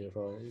Damas， 比如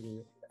说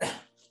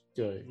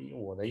就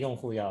我的用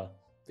户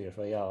比如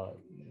说要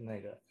那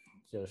个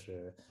就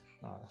是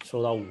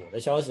收到我的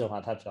消息的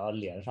话，他只要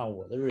连上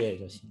我的 relay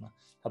就行了，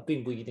他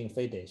并不一定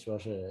非得说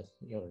是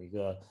有一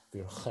个比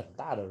如很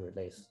大的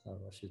relay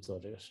去做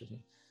这个事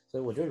情。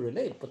所以我觉得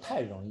relay 不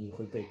太容易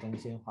会被中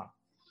心化。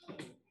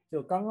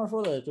就刚刚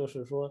说的就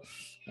是说，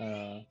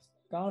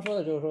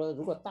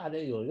如果大家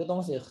有一个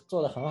东西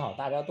做得很好，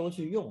大家都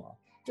去用啊，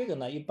这个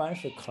呢一般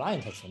是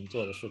client 层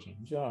做的事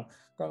情。就像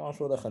刚刚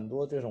说的很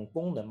多这种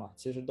功能嘛，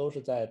其实都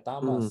是在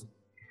Damas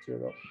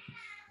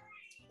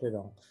这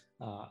种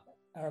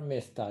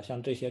Hermes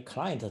像这些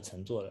client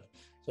层做的，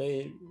所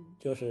以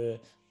就是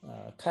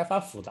开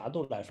发复杂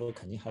度来说，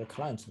肯定还是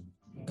client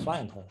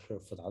是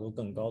复杂度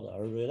更高的，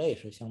而 relay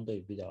是相对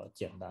比较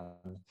简单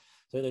的。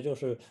所以呢，就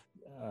是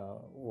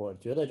我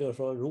觉得就是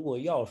说，如果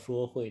要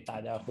说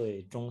大家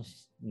会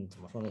怎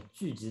么说呢，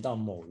聚集到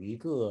某一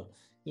个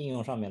应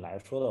用上面来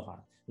说的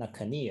话，那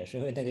肯定也是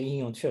因为那个应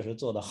用确实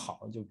做得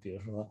好。就比如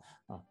说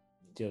啊，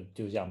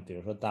就像比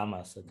如说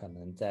Damas 可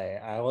能在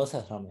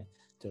iOS 上面，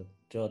就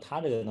只有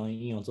它这个东西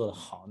应用做得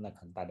好，那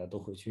可能大家都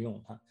会去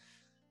用它。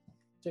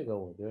这个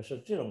我觉得是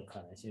这种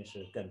可能性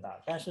是更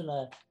大。但是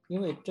呢，因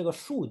为这个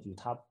数据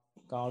它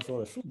刚刚说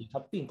了，数据它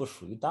并不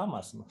属于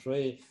Damas 嘛，所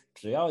以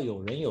只要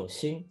有人有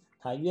心，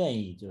他愿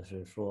意就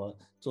是说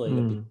做一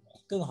个比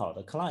更好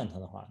的 client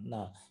的话，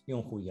那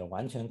用户也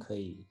完全可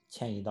以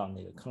迁移到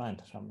那个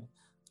client 上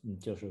面，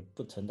就是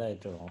不存在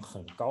这种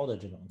很高的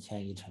这种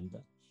迁移成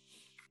本。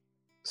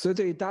所以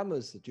对于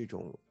Damas 这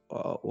种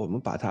我们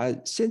把它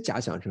先假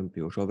想成比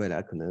如说未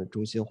来可能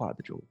中心化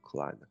的这种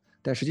client，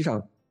 但实际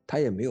上它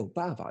也没有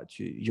办法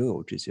去拥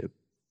有这些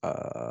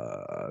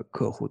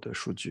客户的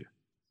数据。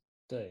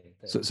对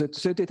对，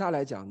所以对他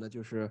来讲呢，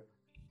就是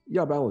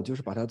要不然我就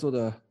是把它做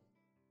得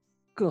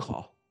更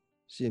好，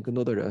吸引更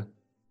多的人，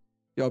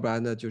要不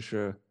然呢就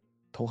是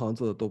同行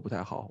做的都不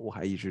太好，我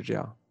还一直这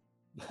样，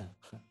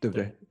对不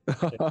对？对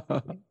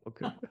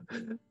OK，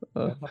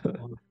 没法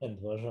衬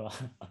托是吧？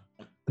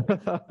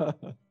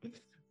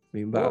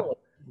明白不过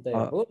不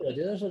啊，过我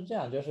觉得是这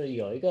样，就是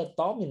有一个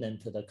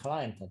dominant 的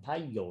client，它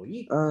有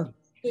一个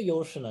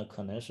优势呢，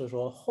可能是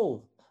说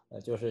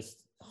就是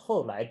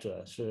后来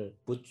者是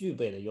不具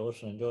备的优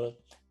势，就是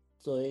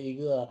作为一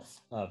个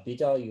比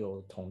较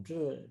有统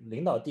治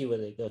领导地位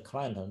的一个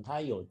client，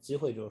它有机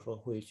会就是说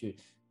会去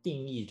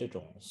定义这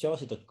种消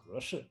息的格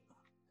式，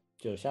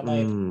就相当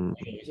于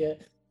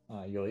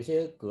有一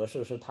些格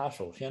式是他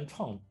首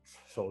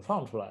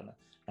创出来的。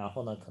然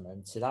后呢，可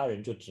能其他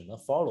人就只能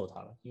follow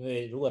它了，因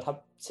为如果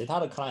其他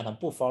的 client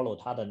不 follow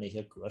它的那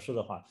些格式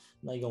的话，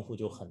那用户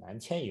就很难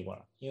迁移过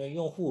来，因为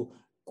用户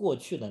过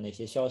去的那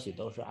些消息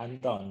都是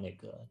按照那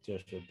个就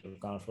是比如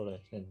刚刚说的，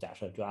假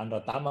设就按照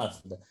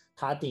Damas 的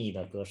他定义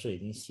的格式已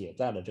经写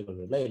在了这个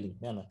relay 里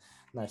面了，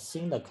那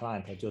新的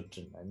client 就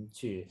只能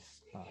去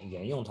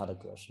沿用它的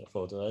格式，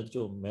否则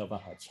就没有办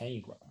法迁移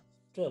过来。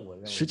这我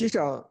认为实际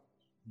上，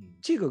嗯，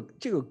这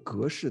个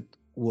格式，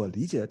我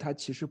理解它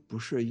其实不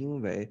是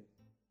因为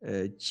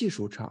技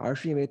术差，而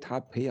是因为它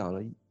培养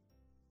了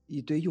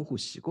一堆用户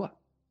习惯。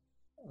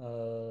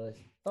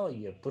倒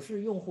也不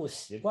是用户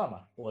习惯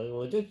嘛，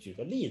我就举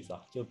个例子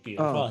啊，就比如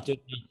说，啊，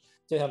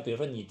就像比如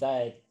说你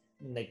在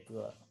那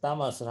个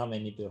Damas 上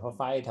面，你比如说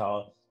发一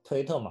条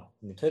推特嘛，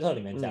你推特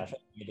里面假设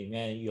你里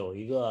面有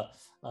一个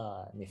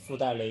你附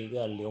带了一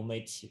个流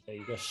媒体的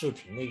一个视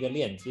频的一个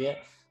链接，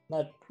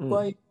那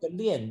关于这个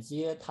链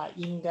接它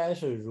应该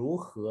是如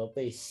何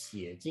被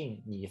写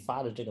进你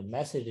发的这个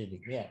message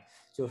里面，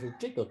就是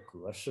这个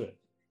格式，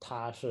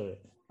它是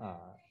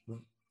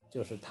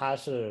就是它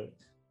是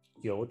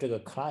由这个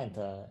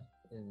client，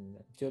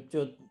就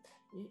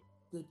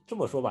这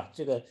么说吧，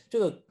这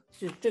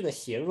个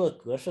写入的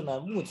格式呢，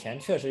目前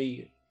确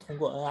实通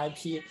过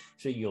NIP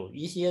是有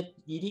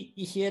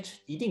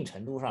一定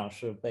程度上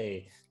是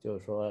被就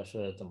是说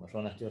是怎么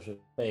说呢，就是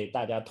被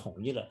大家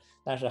统一了，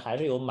但是还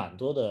是有蛮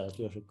多的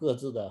就是各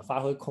自的发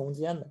挥空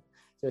间的，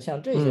就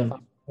像这些发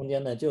挥空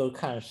间呢，就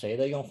看谁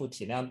的用户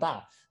体量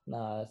大，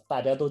那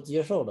大家都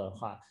接受的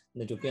话，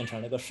那就变成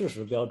了一个事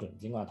实标准，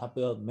尽管它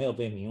没有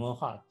被明文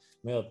化，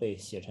没有被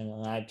写成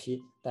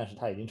NIP， 但是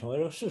它已经成为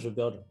了事实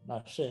标准，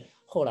那是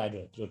后来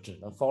者就只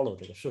能 follow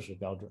这个事实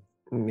标准。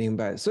明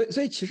白。所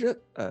以其实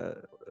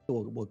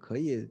我可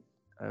以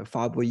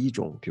发布一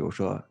种，比如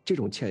说这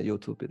种嵌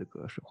YouTube 的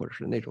格式，或者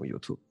是那种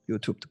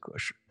YouTube 的格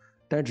式，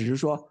但只是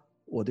说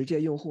我的这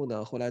些用户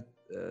呢，后来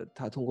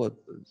他通过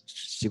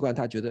习惯，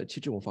他觉得其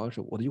实这种方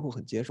式我的用户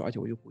很接受，而且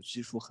我用户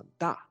基数很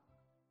大，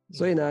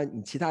所以呢，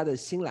你其他的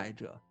新来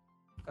者，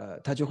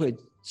他就会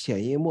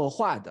潜移默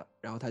化的，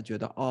然后他觉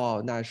得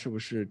哦，那是不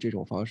是这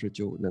种方式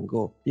就能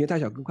够，因为他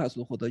想更快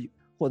速的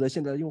获得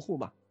现在的用户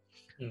嘛，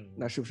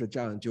那是不是这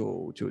样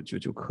就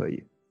可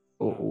以？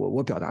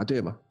我表达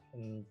对吗？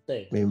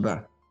对，明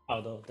白。差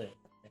不多，对，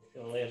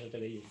我也是这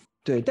个意思。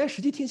对，但实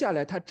际听下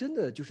来，它真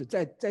的就是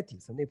在底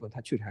层那部分，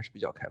它确实还是比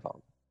较开放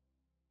的，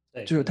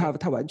对，就是它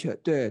完全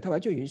对它完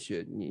全允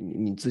许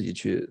你自己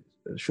去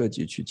设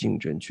计、去竞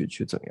争、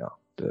去怎样？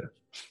对，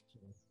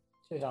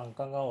就像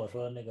刚刚我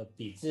说的那个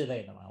笔记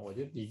类的嘛，我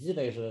觉得笔记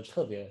类是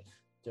特别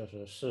就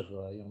是适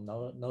合用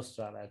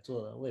Nostr 来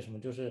做的。为什么？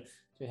就是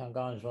就像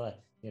刚刚你说的，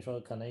你说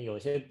可能有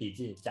些笔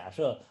记，假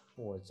设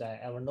我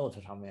在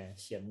Evernote 上面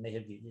写的那些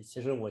笔记，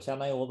其实我相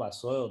当于我把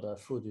所有的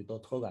数据都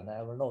托管在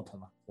Evernote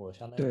嘛，我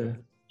相当于就对，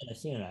是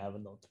信任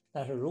Evernote。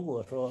但是如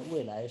果说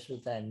未来是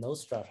在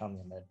Nostr 上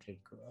面的这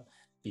个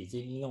笔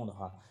记应用的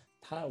话，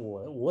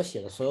我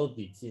写的所有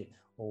笔记。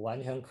我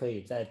完全可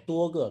以在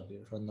多个，比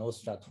如说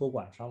Nostr 托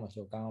管商嘛，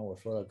就刚刚我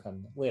说的，可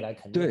能未来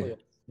肯定会对，有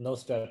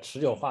Nostr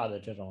持久化的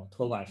这种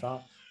托管商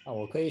啊，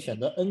我可以选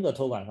择 N 个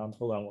托管商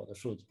托管我的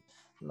数据，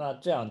那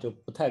这样就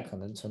不太可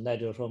能存在，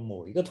就是说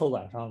某一个托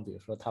管商，比如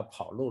说他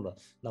跑路了，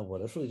那我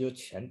的数据就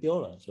全丢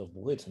了，就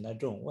不会存在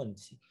这种问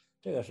题。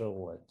这个是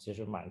我其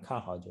实蛮看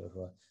好，就是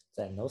说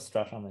在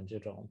Nostr 上面这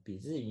种笔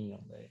记应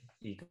用的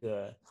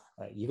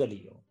一个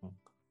理由。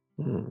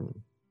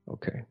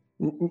OK，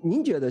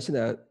您觉得现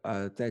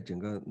在在整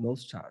个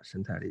Nostr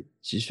生态里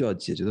急需要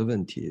解决的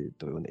问题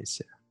都有哪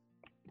些？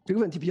这个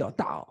问题比较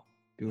大哦，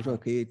比如说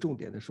可以重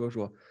点的说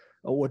说，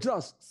我知道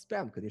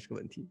spam 肯定是个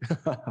问题，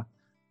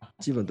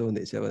基本都有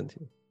哪些问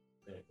题？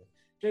对，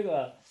这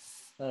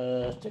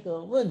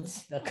个问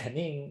题呢，肯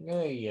定因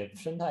为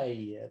生态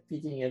毕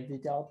竟也比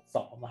较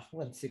早嘛，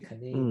问题肯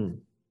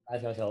定大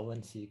小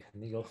问题肯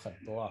定有很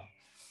多啊。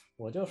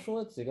我就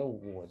说几个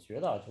我觉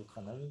得就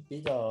可能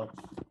比较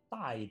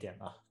大一点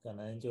的，可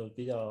能就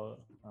比较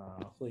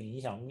会影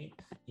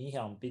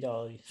响比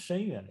较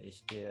深远的一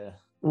些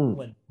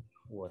问题。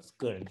我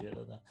个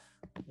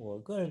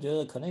人觉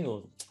得可能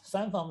有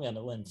3方面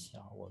的问题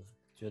啊，我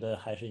觉得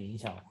还是影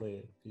响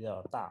会比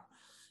较大。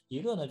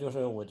一个呢，就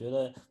是我觉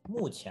得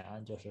目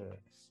前就是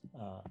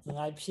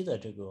NIP 的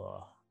这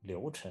个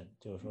流程，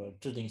就是说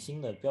制定新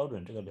的标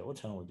准这个流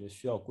程，我觉得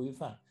需要规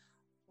范。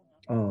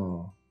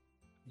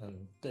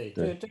对，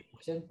这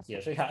我先解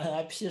释一下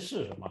NIP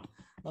是什么。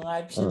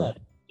NIP 呢，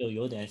就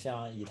有点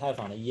像以太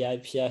坊的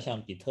EIP 啊，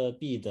像比特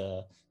币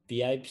的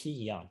BIP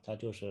一样，它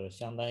就是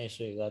相当于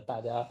是一个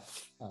大家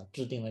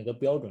制定了一个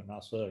标准，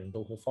让所有人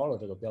都会 follow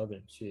这个标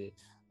准去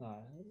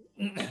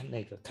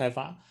那个开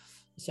发。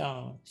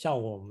像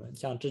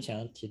之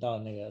前提到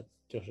那个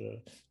就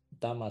是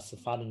Damas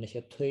发的那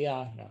些推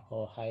啊，然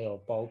后还有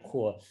包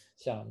括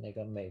像那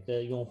个每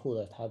个用户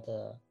的他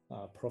的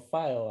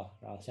profile 啊，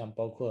然后像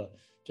包括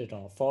这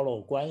种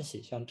follow 关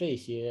系，像这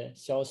些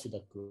消息的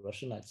格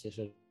式呢，其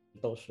实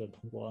都是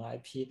通过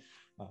NIP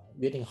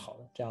约定好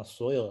的，这样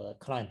所有的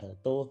client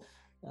都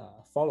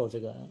follow 这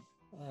个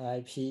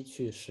NIP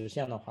去实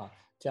现的话，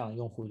这样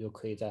用户就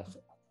可以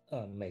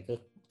每个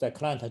在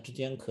client 之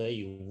间可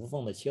以无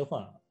缝的切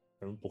换，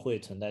而不会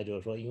存在就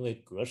是说因为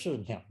格式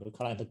两个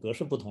client 格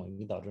式不统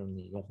一，导致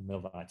你用户没有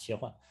办法切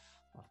换。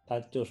它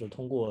就是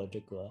通过这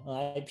个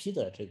NIP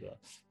的这个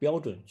标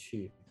准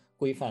去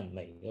规范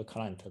每一个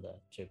client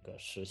的这个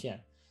实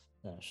现，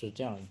是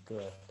这样一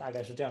个大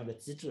概是这样一个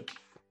机制。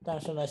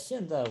但是呢，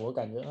现在我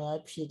感觉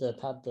NIP 的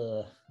它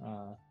的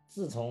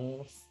自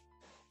从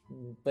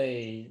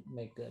被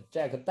那个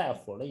Jack 带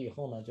火了以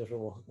后呢，就是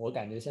我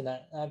感觉现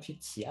在 NIP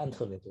起案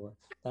特别多，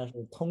但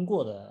是通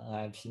过的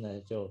NIP 呢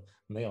就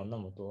没有那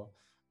么多。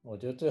我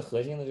觉得最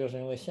核心的就是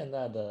因为现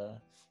在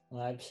的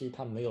NIP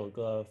它没有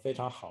个非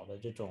常好的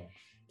这种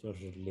就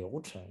是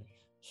流程，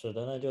使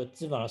得呢就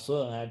基本上所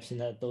有 NIP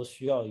呢都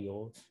需要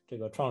由这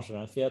个创始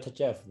人 Fiat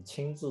Jeff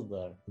亲自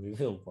的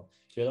review 过，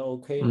觉得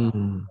OK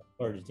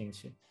merge 进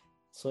去。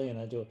所以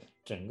呢，就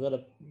整个的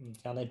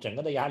相当于整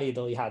个的压力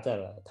都压在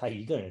了他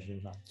一个人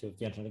身上，就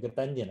变成了一个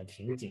单点的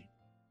瓶颈。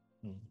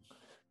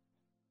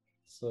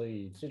所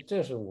以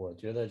这是我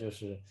觉得就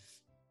是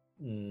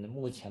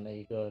目前的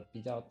一个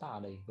比较大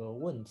的一个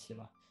问题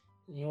吧。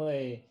因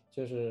为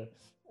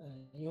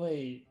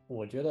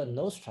我觉得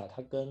Nostr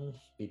它跟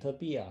比特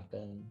币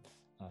跟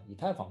以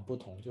太坊不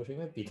同，就是因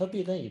为比特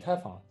币跟以太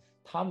坊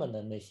他们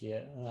的那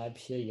些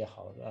NIP 也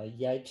好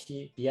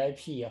EIP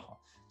BIP 也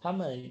好，他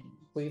们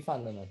规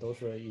范的呢都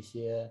是一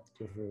些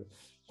就是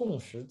共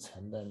识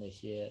层的那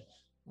些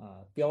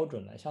标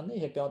准呢，像那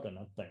些标准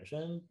呢本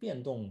身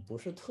变动不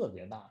是特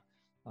别大。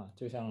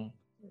就像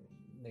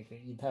那个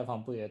以太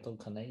坊不也都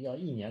可能要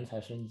1年才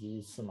升级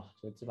一次嘛，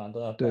就基本上都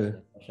要半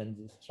年才升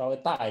级。稍微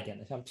大一点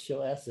的，像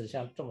POS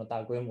像这么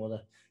大规模的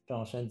这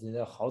种升级，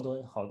要好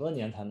多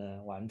年才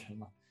能完成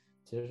嘛。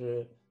其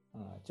实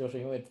就是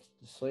因为，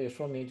所以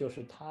说明就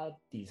是它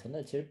底层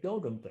的其实标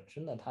准本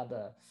身的它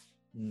的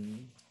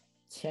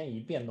迁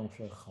移变动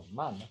是很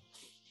慢的。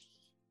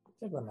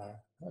这个呢，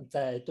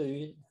对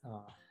于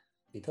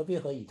比特币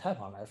和以太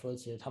坊来说，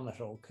其实他们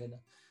是 OK 的。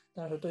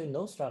但是对于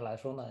Nostr 来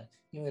说呢，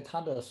因为它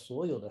的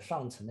所有的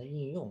上层的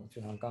应用，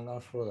就像刚刚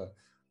说的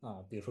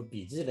比如说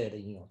笔记类的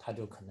应用，它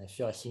就可能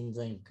需要新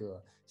增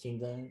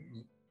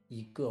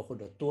一个或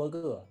者多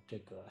个这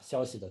个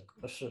消息的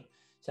格式。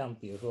像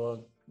比如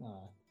说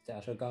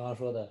假设刚刚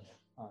说的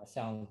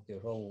像比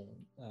如说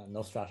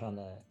Nostr 上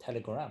的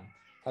Telegram，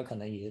 它可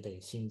能也得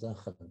新增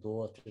很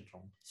多这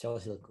种消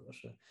息的格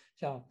式。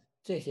像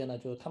这些呢，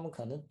就是他们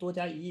可能多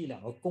加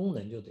1-2个功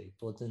能，就得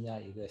多增加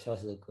一个消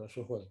息的格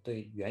式，或者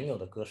对原有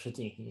的格式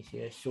进行一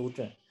些修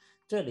正。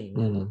这里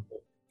面呢，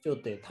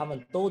他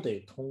们都得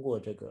通过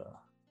这个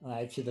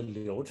NIP 的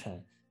流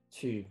程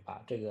去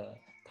把这个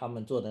他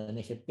们做的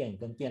那些变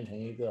更变成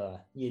一个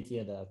业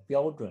界的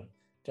标准，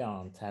这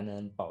样才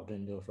能保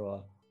证就是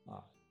说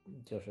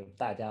就是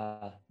大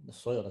家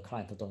所有的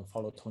client 都能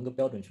follow 同一个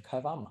标准去开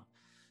发嘛。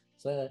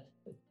所以呢，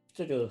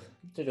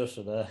这就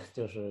使得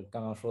就是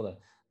刚刚说的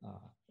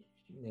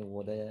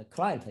我的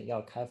client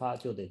要开发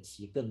就得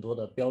提更多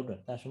的标准，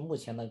但是目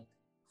前呢，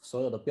所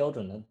有的标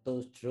准呢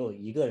都只有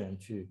一个人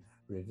去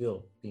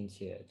review， 并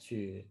且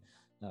去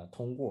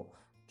通过，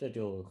这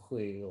就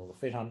会有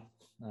非常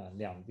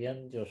两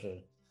边就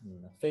是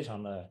非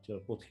常的就是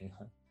不平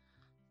衡。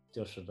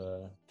就使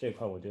得这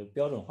块我觉得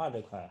标准化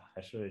这块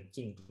还是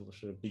进度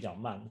是比较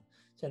慢的。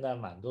现在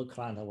蛮多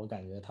client 我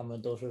感觉他们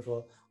都是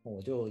说，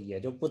也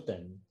就不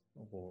等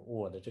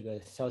我的这个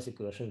消息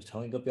格式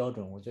成为一个标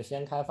准，我就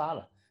先开发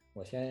了，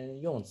我先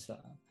用起来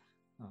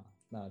啊。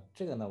那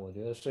这个呢，我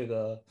觉得是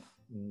个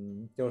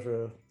就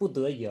是不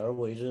得已而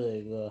为之的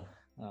一个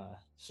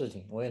事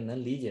情，我也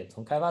能理解，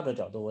从开发者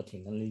角度我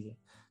挺能理解。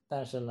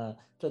但是呢，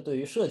这对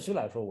于社区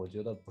来说，我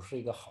觉得不是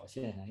一个好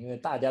现象，因为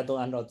大家都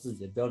按照自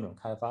己的标准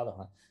开发的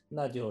话，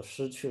那就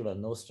失去了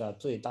Nostr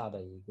最大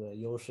的一个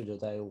优势，就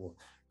在于我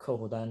客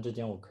户端之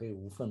间我可以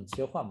无缝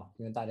切换嘛，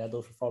因为大家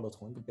都是 follow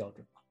同一个标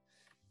准嘛。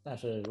但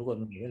是如果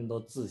每个人都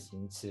自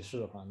行其事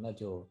的话，那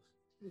就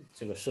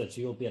这个社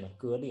区又变得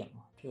割裂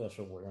嘛。这个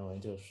是我认为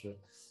就是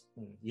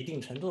一定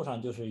程度上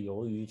就是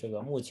由于这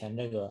个目前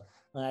这个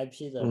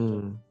NIP 的这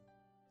个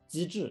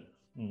机制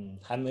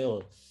还没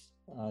有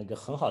一个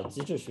很好的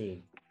机制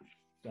去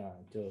就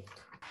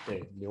对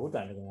流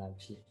转这个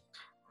NIP。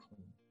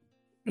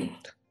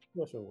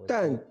这是我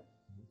但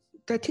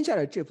听下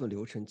来这份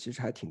流程其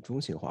实还挺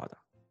中心化的。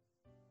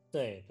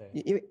对对，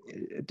因为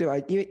对吧？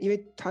因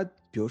为它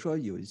比如说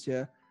有一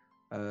些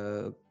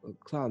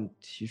client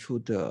提出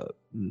的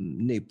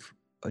NIP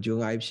就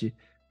NIP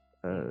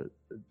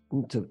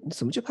你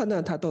怎么去判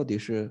断它到底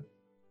是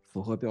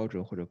符合标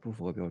准或者不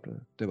符合标准，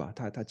对吧？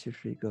它其实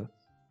是一个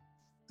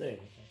对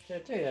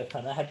这个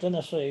可能还真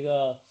的是一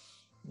个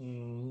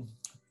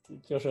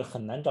就是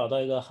很难找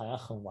到一个好像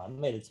很完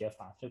美的解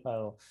法，这块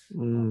我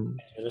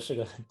觉得是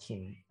个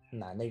挺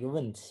难的一个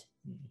问题。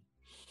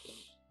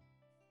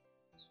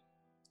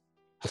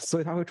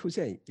所以它会出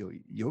现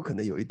有可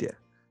能有一点，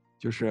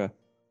就是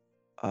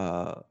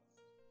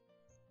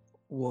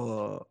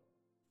我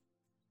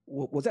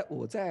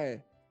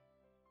在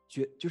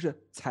就是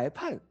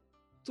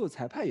做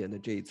裁判员的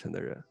这一层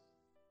的人，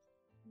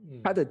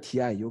他的提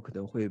案有可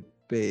能会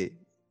被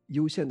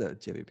优先的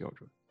列为标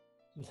准。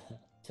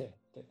对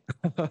对，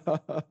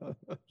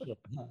是，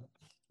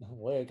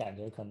我也感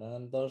觉可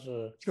能都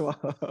是吧？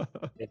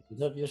比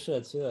特币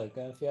社区的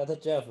跟 Fiat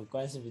Jeff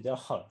关系比较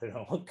好的人，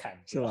我感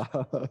觉是吧？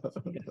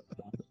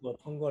我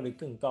通过率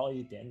更高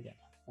一点点。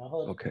然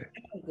后第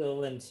二个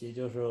问题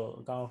就是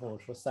刚刚我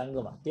说3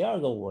个嘛，第二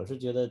个我是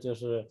觉得就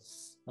是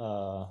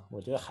我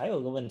觉得还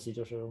有个问题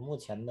就是目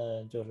前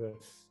的就是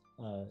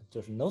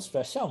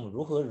Nostr 项目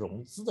如何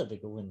融资的这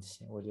个问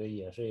题，我觉得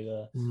也是一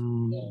个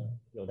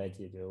有待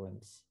解决的问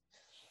题。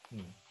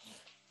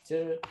其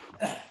实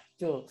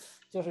就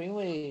是因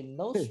为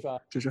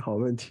Nostr 这是好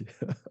问题。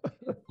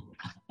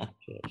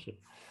是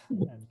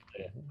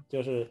对，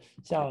就是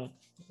像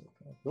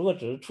如果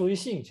只是出于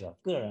兴趣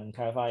个人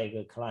开发一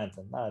个 client，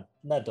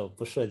 那都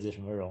不涉及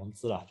什么融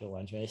资了，就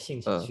完全兴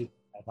趣去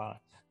开发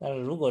了。但是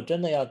如果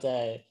真的要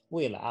在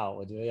未来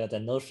我觉得要在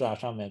Nostr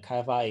上面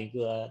开发一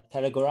个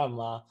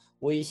Telegram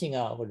微信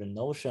或者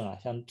Notion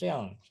像这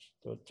样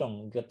就这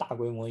种一个大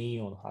规模应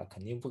用的话，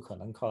肯定不可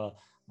能靠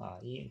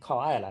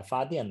爱来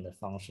发电的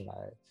方式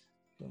来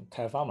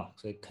开发嘛，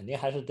所以肯定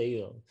还是得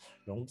有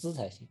融资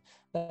才行。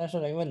但是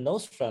呢，因为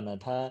Nostr 呢，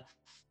它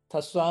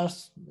虽然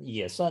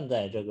也算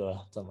在这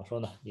个怎么说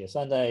呢，也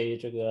算在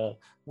这个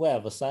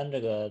Web3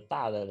这个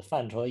大的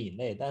范畴以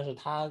内，但是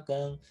它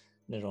跟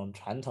那种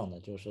传统的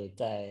就是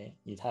在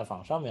以太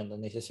坊上面的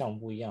那些项目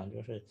不一样，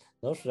就是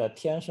Nostr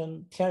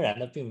天然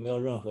的并没有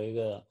任何一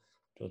个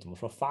就怎么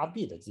说发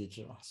币的机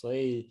制嘛，所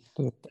以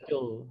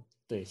就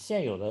对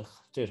现有的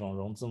这种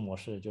融资模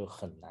式就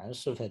很难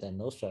适配在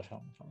Nostr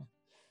上面。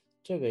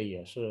这个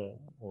也是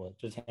我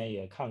之前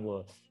也看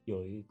过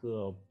有一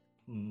个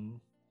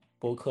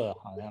播客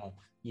好像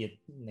也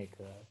那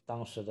个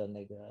当时的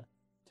那个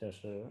就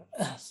是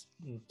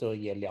都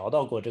也聊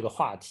到过这个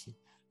话题，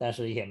但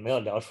是也没有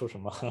聊出什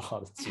么很好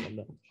的结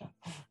论。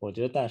我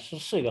觉得但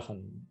是一个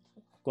很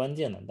关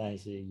键的，但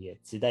是也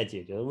亟待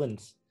解决的问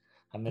题，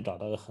还没找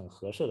到一个很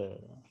合适的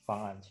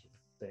方案去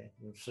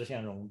实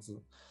现融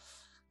资。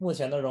目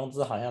前的融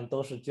资好像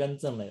都是捐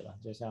赠类的，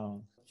就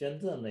像捐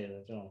赠类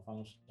的这种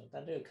方式，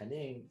但这个肯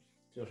定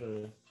就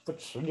是不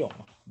持久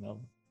嘛，没有。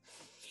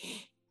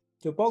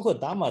就包括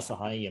Damas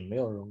好像也没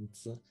有融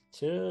资。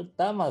其实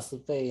Damas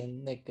被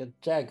那个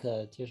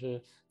Jack 就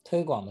是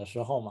推广的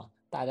时候嘛，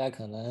大家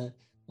可能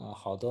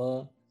好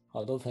多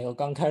朋友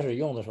刚开始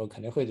用的时候肯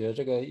定会觉得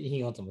这个应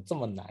用怎么这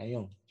么难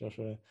用，就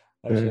是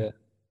而且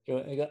就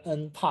一个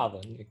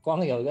npub 你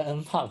光有一个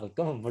npub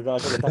根本不知道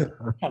这个到底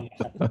看不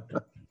看。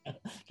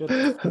就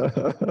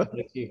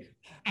你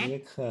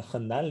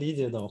很难理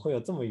解怎么会有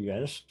这么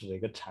原始的一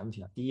个产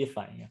品第一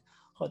反应。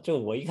就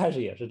我一开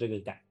始也是这个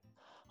感，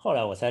后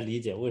来我才理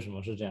解为什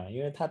么是这样，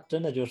因为它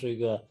真的就是一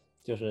个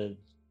就是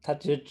它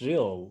其实只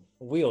有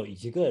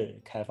一个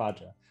开发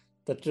者，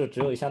它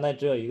就相当于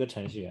只有一个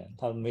程序员，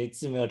他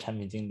既没有产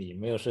品经理，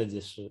没有设计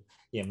师，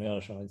也没有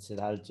什么其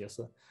他的角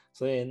色，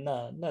所以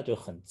那就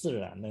很自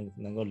然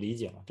能够理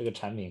解嘛，这个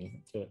产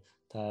品就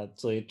它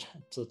作为一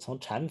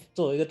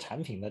个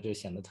产品，那就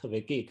显得特别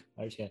geek，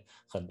 而且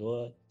很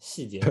多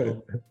细节都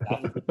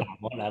来不及打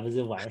磨，来不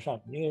及完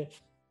善，因为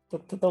它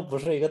都不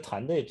是一个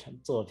团队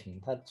作品，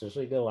它只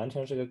是完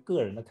全是个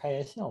个人的开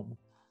源项目。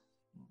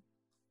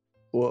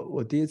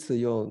我第一次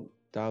用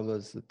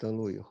Davos 登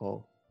录以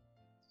后，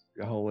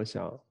然后我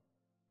想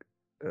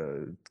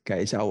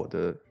改一下我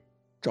的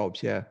照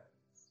片，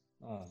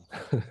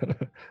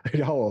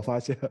然后我发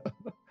现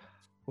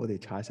我得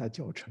查一下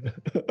教程，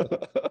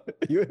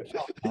因为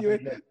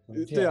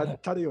对啊，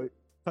它得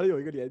有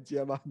一个连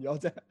接嘛，你要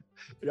在，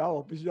然后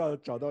我必须要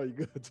找到一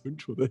个存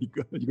储的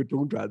一个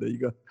中转的一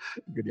个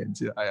连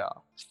接。哎呀，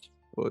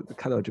我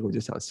看到这个我就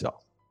想笑，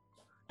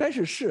但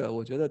是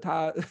我觉得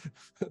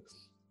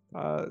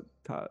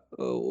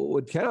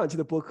我前2期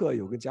的播客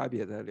有个嘉宾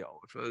也在聊，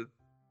我说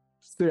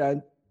虽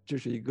然这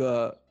是一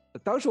个，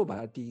当时我把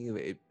它定义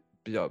为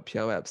比较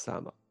偏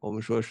Web3 嘛，我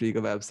们说是一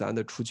个 Web3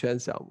 的出圈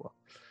项目，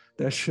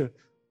但是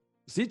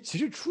其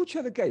实出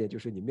圈的概念就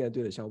是你面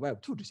对的像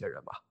Web2 这些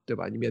人嘛，对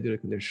吧？你面对的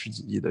可能10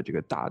几亿的这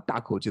个大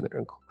口径的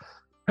人口，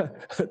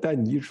但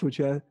你一出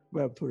圈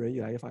 ，Web2 人一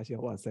来发现，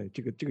哇塞，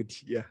这个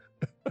体验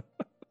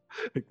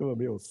根本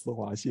没有丝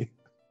滑性。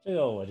这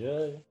个我觉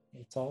得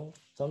从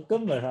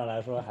根本上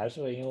来说，还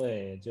是因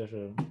为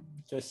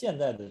就现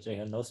在的这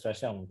个 Nostr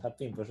项目，它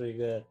并不是一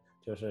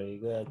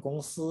个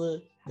公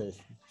司的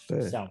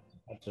项目，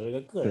它只是一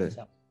个个人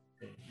项目。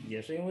对，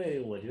也是因为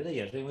我觉得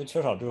也是因为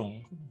缺少这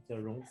种就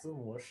是融资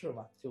模式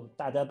吧，就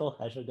大家都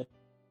还是个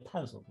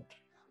探索过程，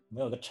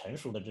没有个成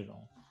熟的这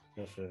种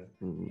就是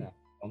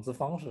融资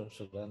方式，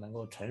使得能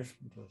够成熟，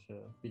就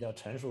是比较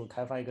成熟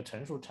开发一个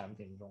成熟产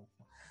品这种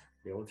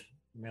流程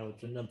没有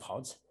真正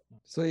跑起来。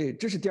所以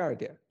这是第2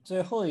点。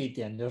最后一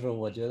点就是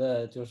我觉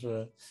得就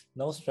是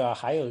Nostr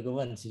还有一个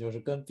问题就是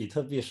跟比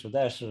特币实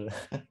在是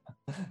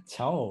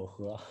强耦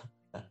合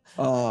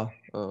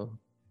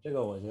这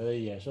个我觉得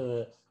也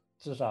是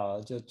至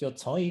少就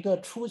从一个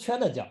出圈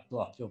的角度，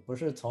就不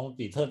是从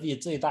比特币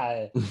最大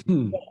价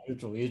值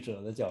主义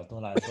者的角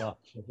度来说，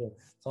就是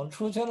从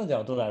出圈的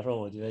角度来说，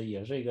我觉得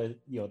也是一个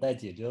有待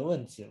解决的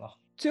问题了。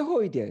最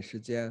后一点时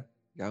间，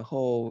然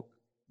后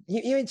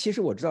因为其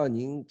实我知道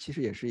您其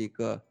实也是一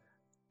个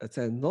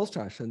在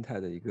Nostr 生态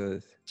的一个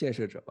建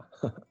设者嘛，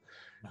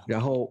然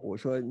后我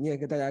说你也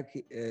跟大家可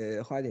以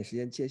花一点时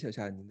间介绍一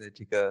下您的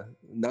这个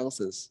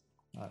Nonsense。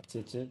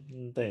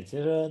对，其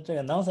实这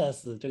个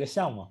Nonsense 这个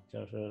项目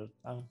就是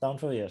当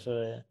初也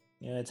是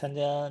因为参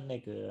加那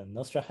个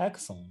Nostr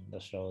Hackathon 的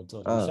时候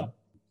做这个项目，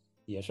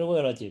也是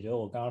为了解决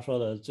我刚刚说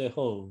的最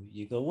后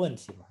一个问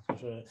题嘛，就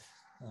是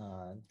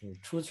你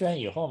出圈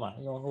以后嘛，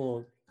用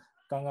户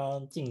刚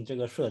刚进这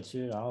个社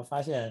区，然后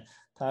发现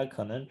他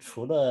可能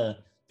除了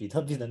比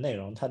特币的内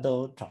容，他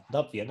都找不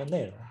到别的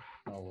内容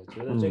我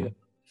觉得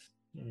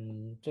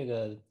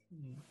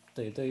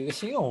对于一个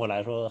新用户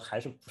来说还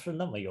是不是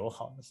那么友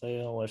好的，所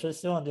以我是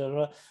希望就是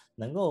说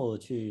能够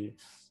去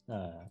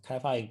开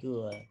发一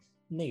个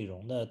内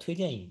容的推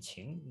荐引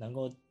擎，能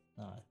够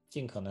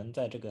尽可能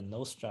在这个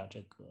Nostr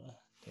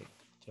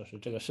就是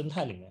这个生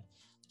态里面，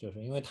就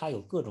是因为它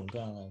有各种各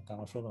样的刚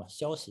刚说的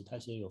消息，它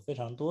其实有非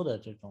常多的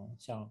这种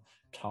像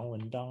长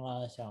文章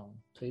啊，像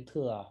推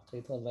特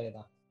类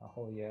的，然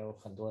后也有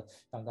很多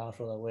像刚刚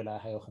说的未来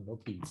还有很多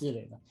笔记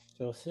类的，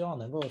就希望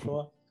能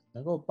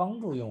够帮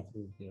助用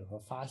户，比如说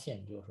发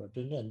现就是说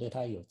真正对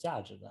他有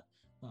价值的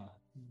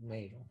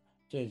内容，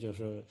这就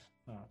是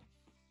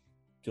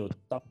就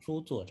当初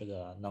做这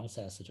个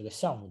Nonsense 这个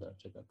项目的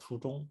这个初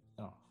衷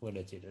为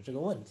了解决这个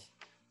问题，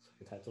所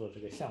以才做这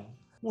个项目。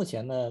目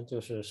前呢，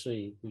是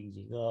以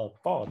一个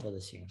bot 的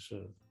形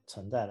式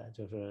存在的，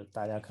就是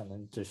大家可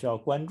能只需要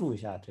关注一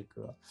下这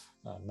个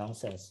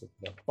Nonsense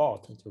的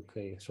bot 就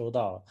可以收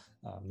到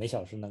每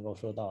小时能够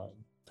收到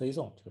推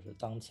送，就是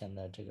当前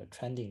的这个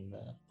trending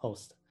的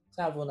post。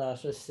下一步呢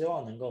是希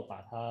望能够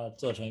把它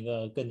做成一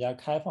个更加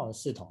开放的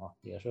系统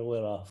也是为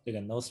了这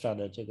个 Nostr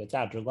的这个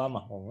价值观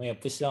嘛，我们也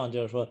不希望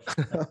就是说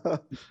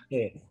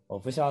对，我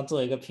不希望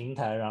做一个平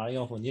台，然后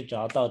用户你只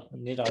要在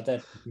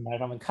平台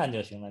上面看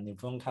就行了，你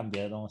不用看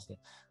别的东西。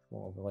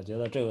我觉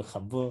得这个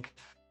很不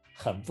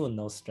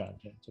Nostr，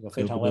 这个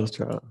非常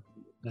Web2，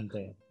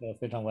对，这个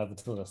非常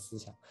Web2 的思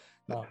想。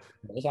那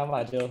我的想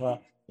法就是说，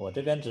我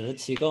这边只是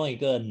提供一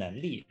个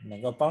能力，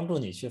能够帮助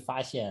你去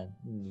发现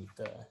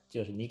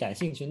就是你感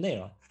兴趣内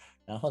容。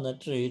然后呢，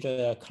至于这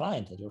个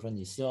client， 就是说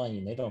你希望以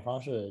哪种方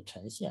式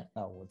呈现，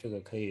那我这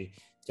个可以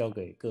交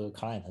给各个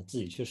client 自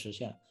己去实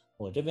现。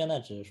我这边呢，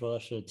只是说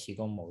是提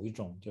供某一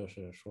种，就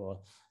是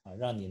说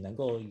让你能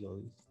够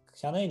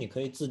相当于你可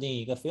以自定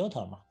一个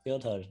filter 嘛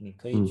 ，filter 你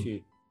可以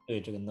去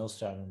对这个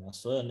Nostr 里面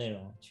所有内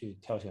容去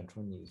挑选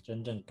出你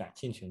真正感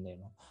兴趣的内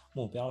容，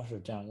目标是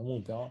这样一个目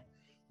标，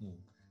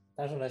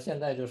但是呢，现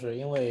在就是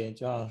因为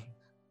就像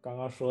刚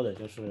刚说的，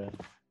就是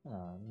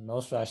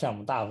Nostr 项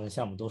目大部分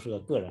项目都是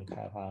个人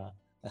开发，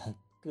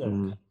所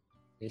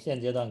以现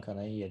阶段可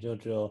能也就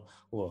只有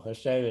我和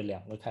Sherry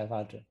 2个开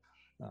发者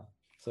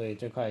所以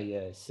这块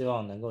也希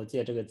望能够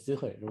借这个机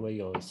会，如果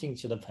有兴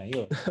趣的朋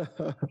友，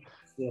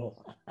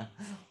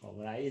我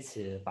们来一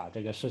起把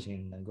这个事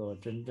情能够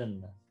真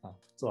正的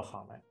做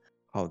好来。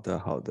好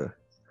的，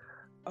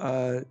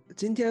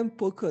今天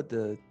播客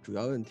的主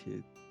要问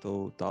题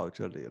都到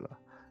这里了，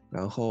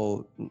然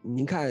后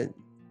您看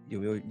有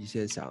没有一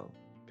些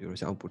比如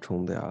想补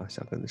充的呀，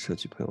想跟社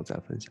区朋友再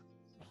分享？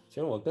其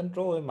实我跟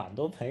周围蛮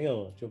多朋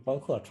友，就包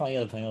括创业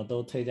的朋友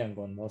都推荐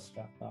过 Nostr，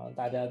 然后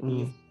大家第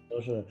一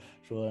都是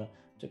说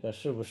这个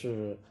是不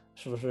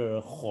是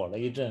火了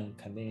一阵，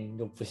肯定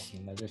就不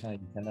行了，就像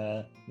以前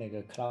的那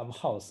个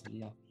Clubhouse 一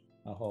样。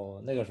然后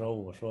那个时候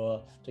我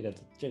说这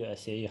个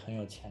协议很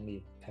有潜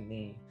力，肯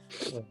定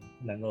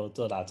能够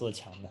做大做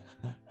强的。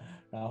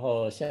然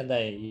后现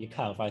在一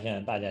看，发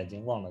现大家已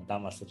经忘了达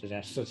马斯这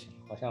件事情，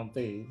好像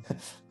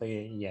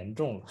被严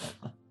重了。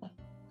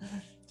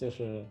就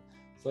是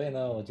所以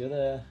呢，我觉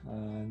得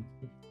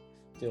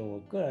就我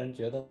个人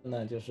觉得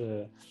呢，就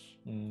是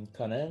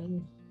可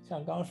能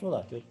像刚刚说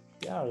的，就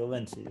第二个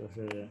问题就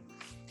是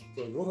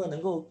就如何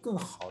能够更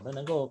好的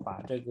能够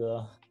把这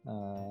个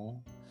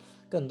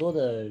更多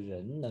的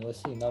人能够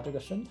吸引到这个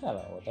生态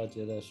来，我倒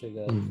觉得是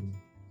个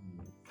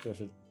就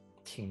是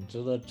挺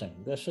值得整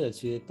个社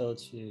区都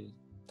去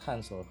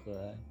探索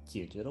和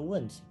解决的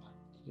问题吧。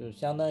就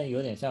相当于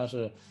有点像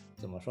是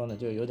怎么说呢，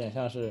就有点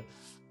像是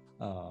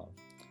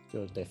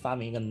就得发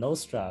明一个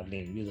Nostr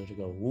领域的这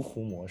个芜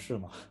湖模式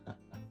嘛。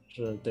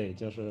是对，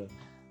就是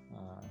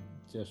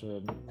就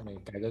是那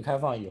改革开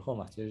放以后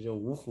嘛，其实就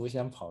芜湖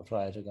先跑出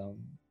来这个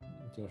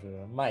就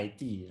是卖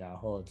地，然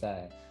后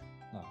再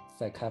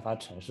开发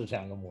城市这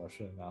样一个模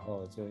式，然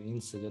后就因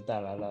此就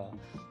带来了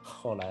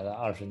后来的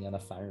20年的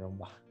繁荣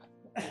吧。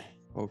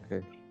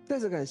OK， 再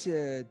次感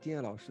谢丁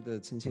晔老师的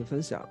倾情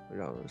分享，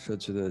让社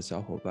区的小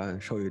伙伴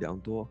受益良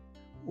多。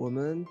我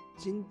们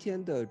今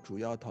天的主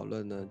要讨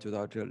论呢就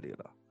到这里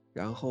了，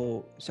然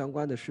后相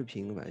关的视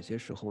频晚些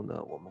时候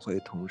呢我们会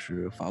同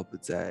时发布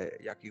在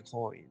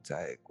Honne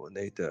在国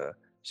内的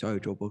小宇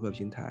宙播客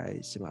平台、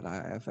喜马拉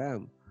雅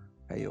FM，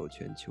 还有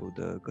全球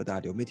的各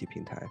大流媒体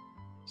平台，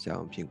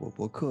像苹果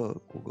播客、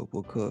谷歌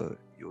播客、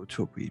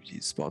YouTube 以及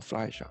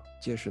Spotify 上。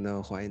届时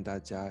呢，欢迎大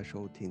家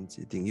收听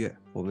及订阅。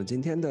我们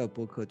今天的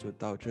播客就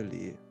到这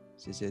里，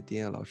谢谢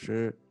丁晔老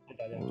师。谢谢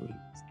大家，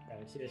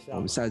感谢我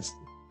们下期，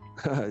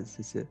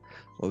谢谢，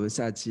我们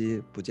下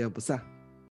期不见不散。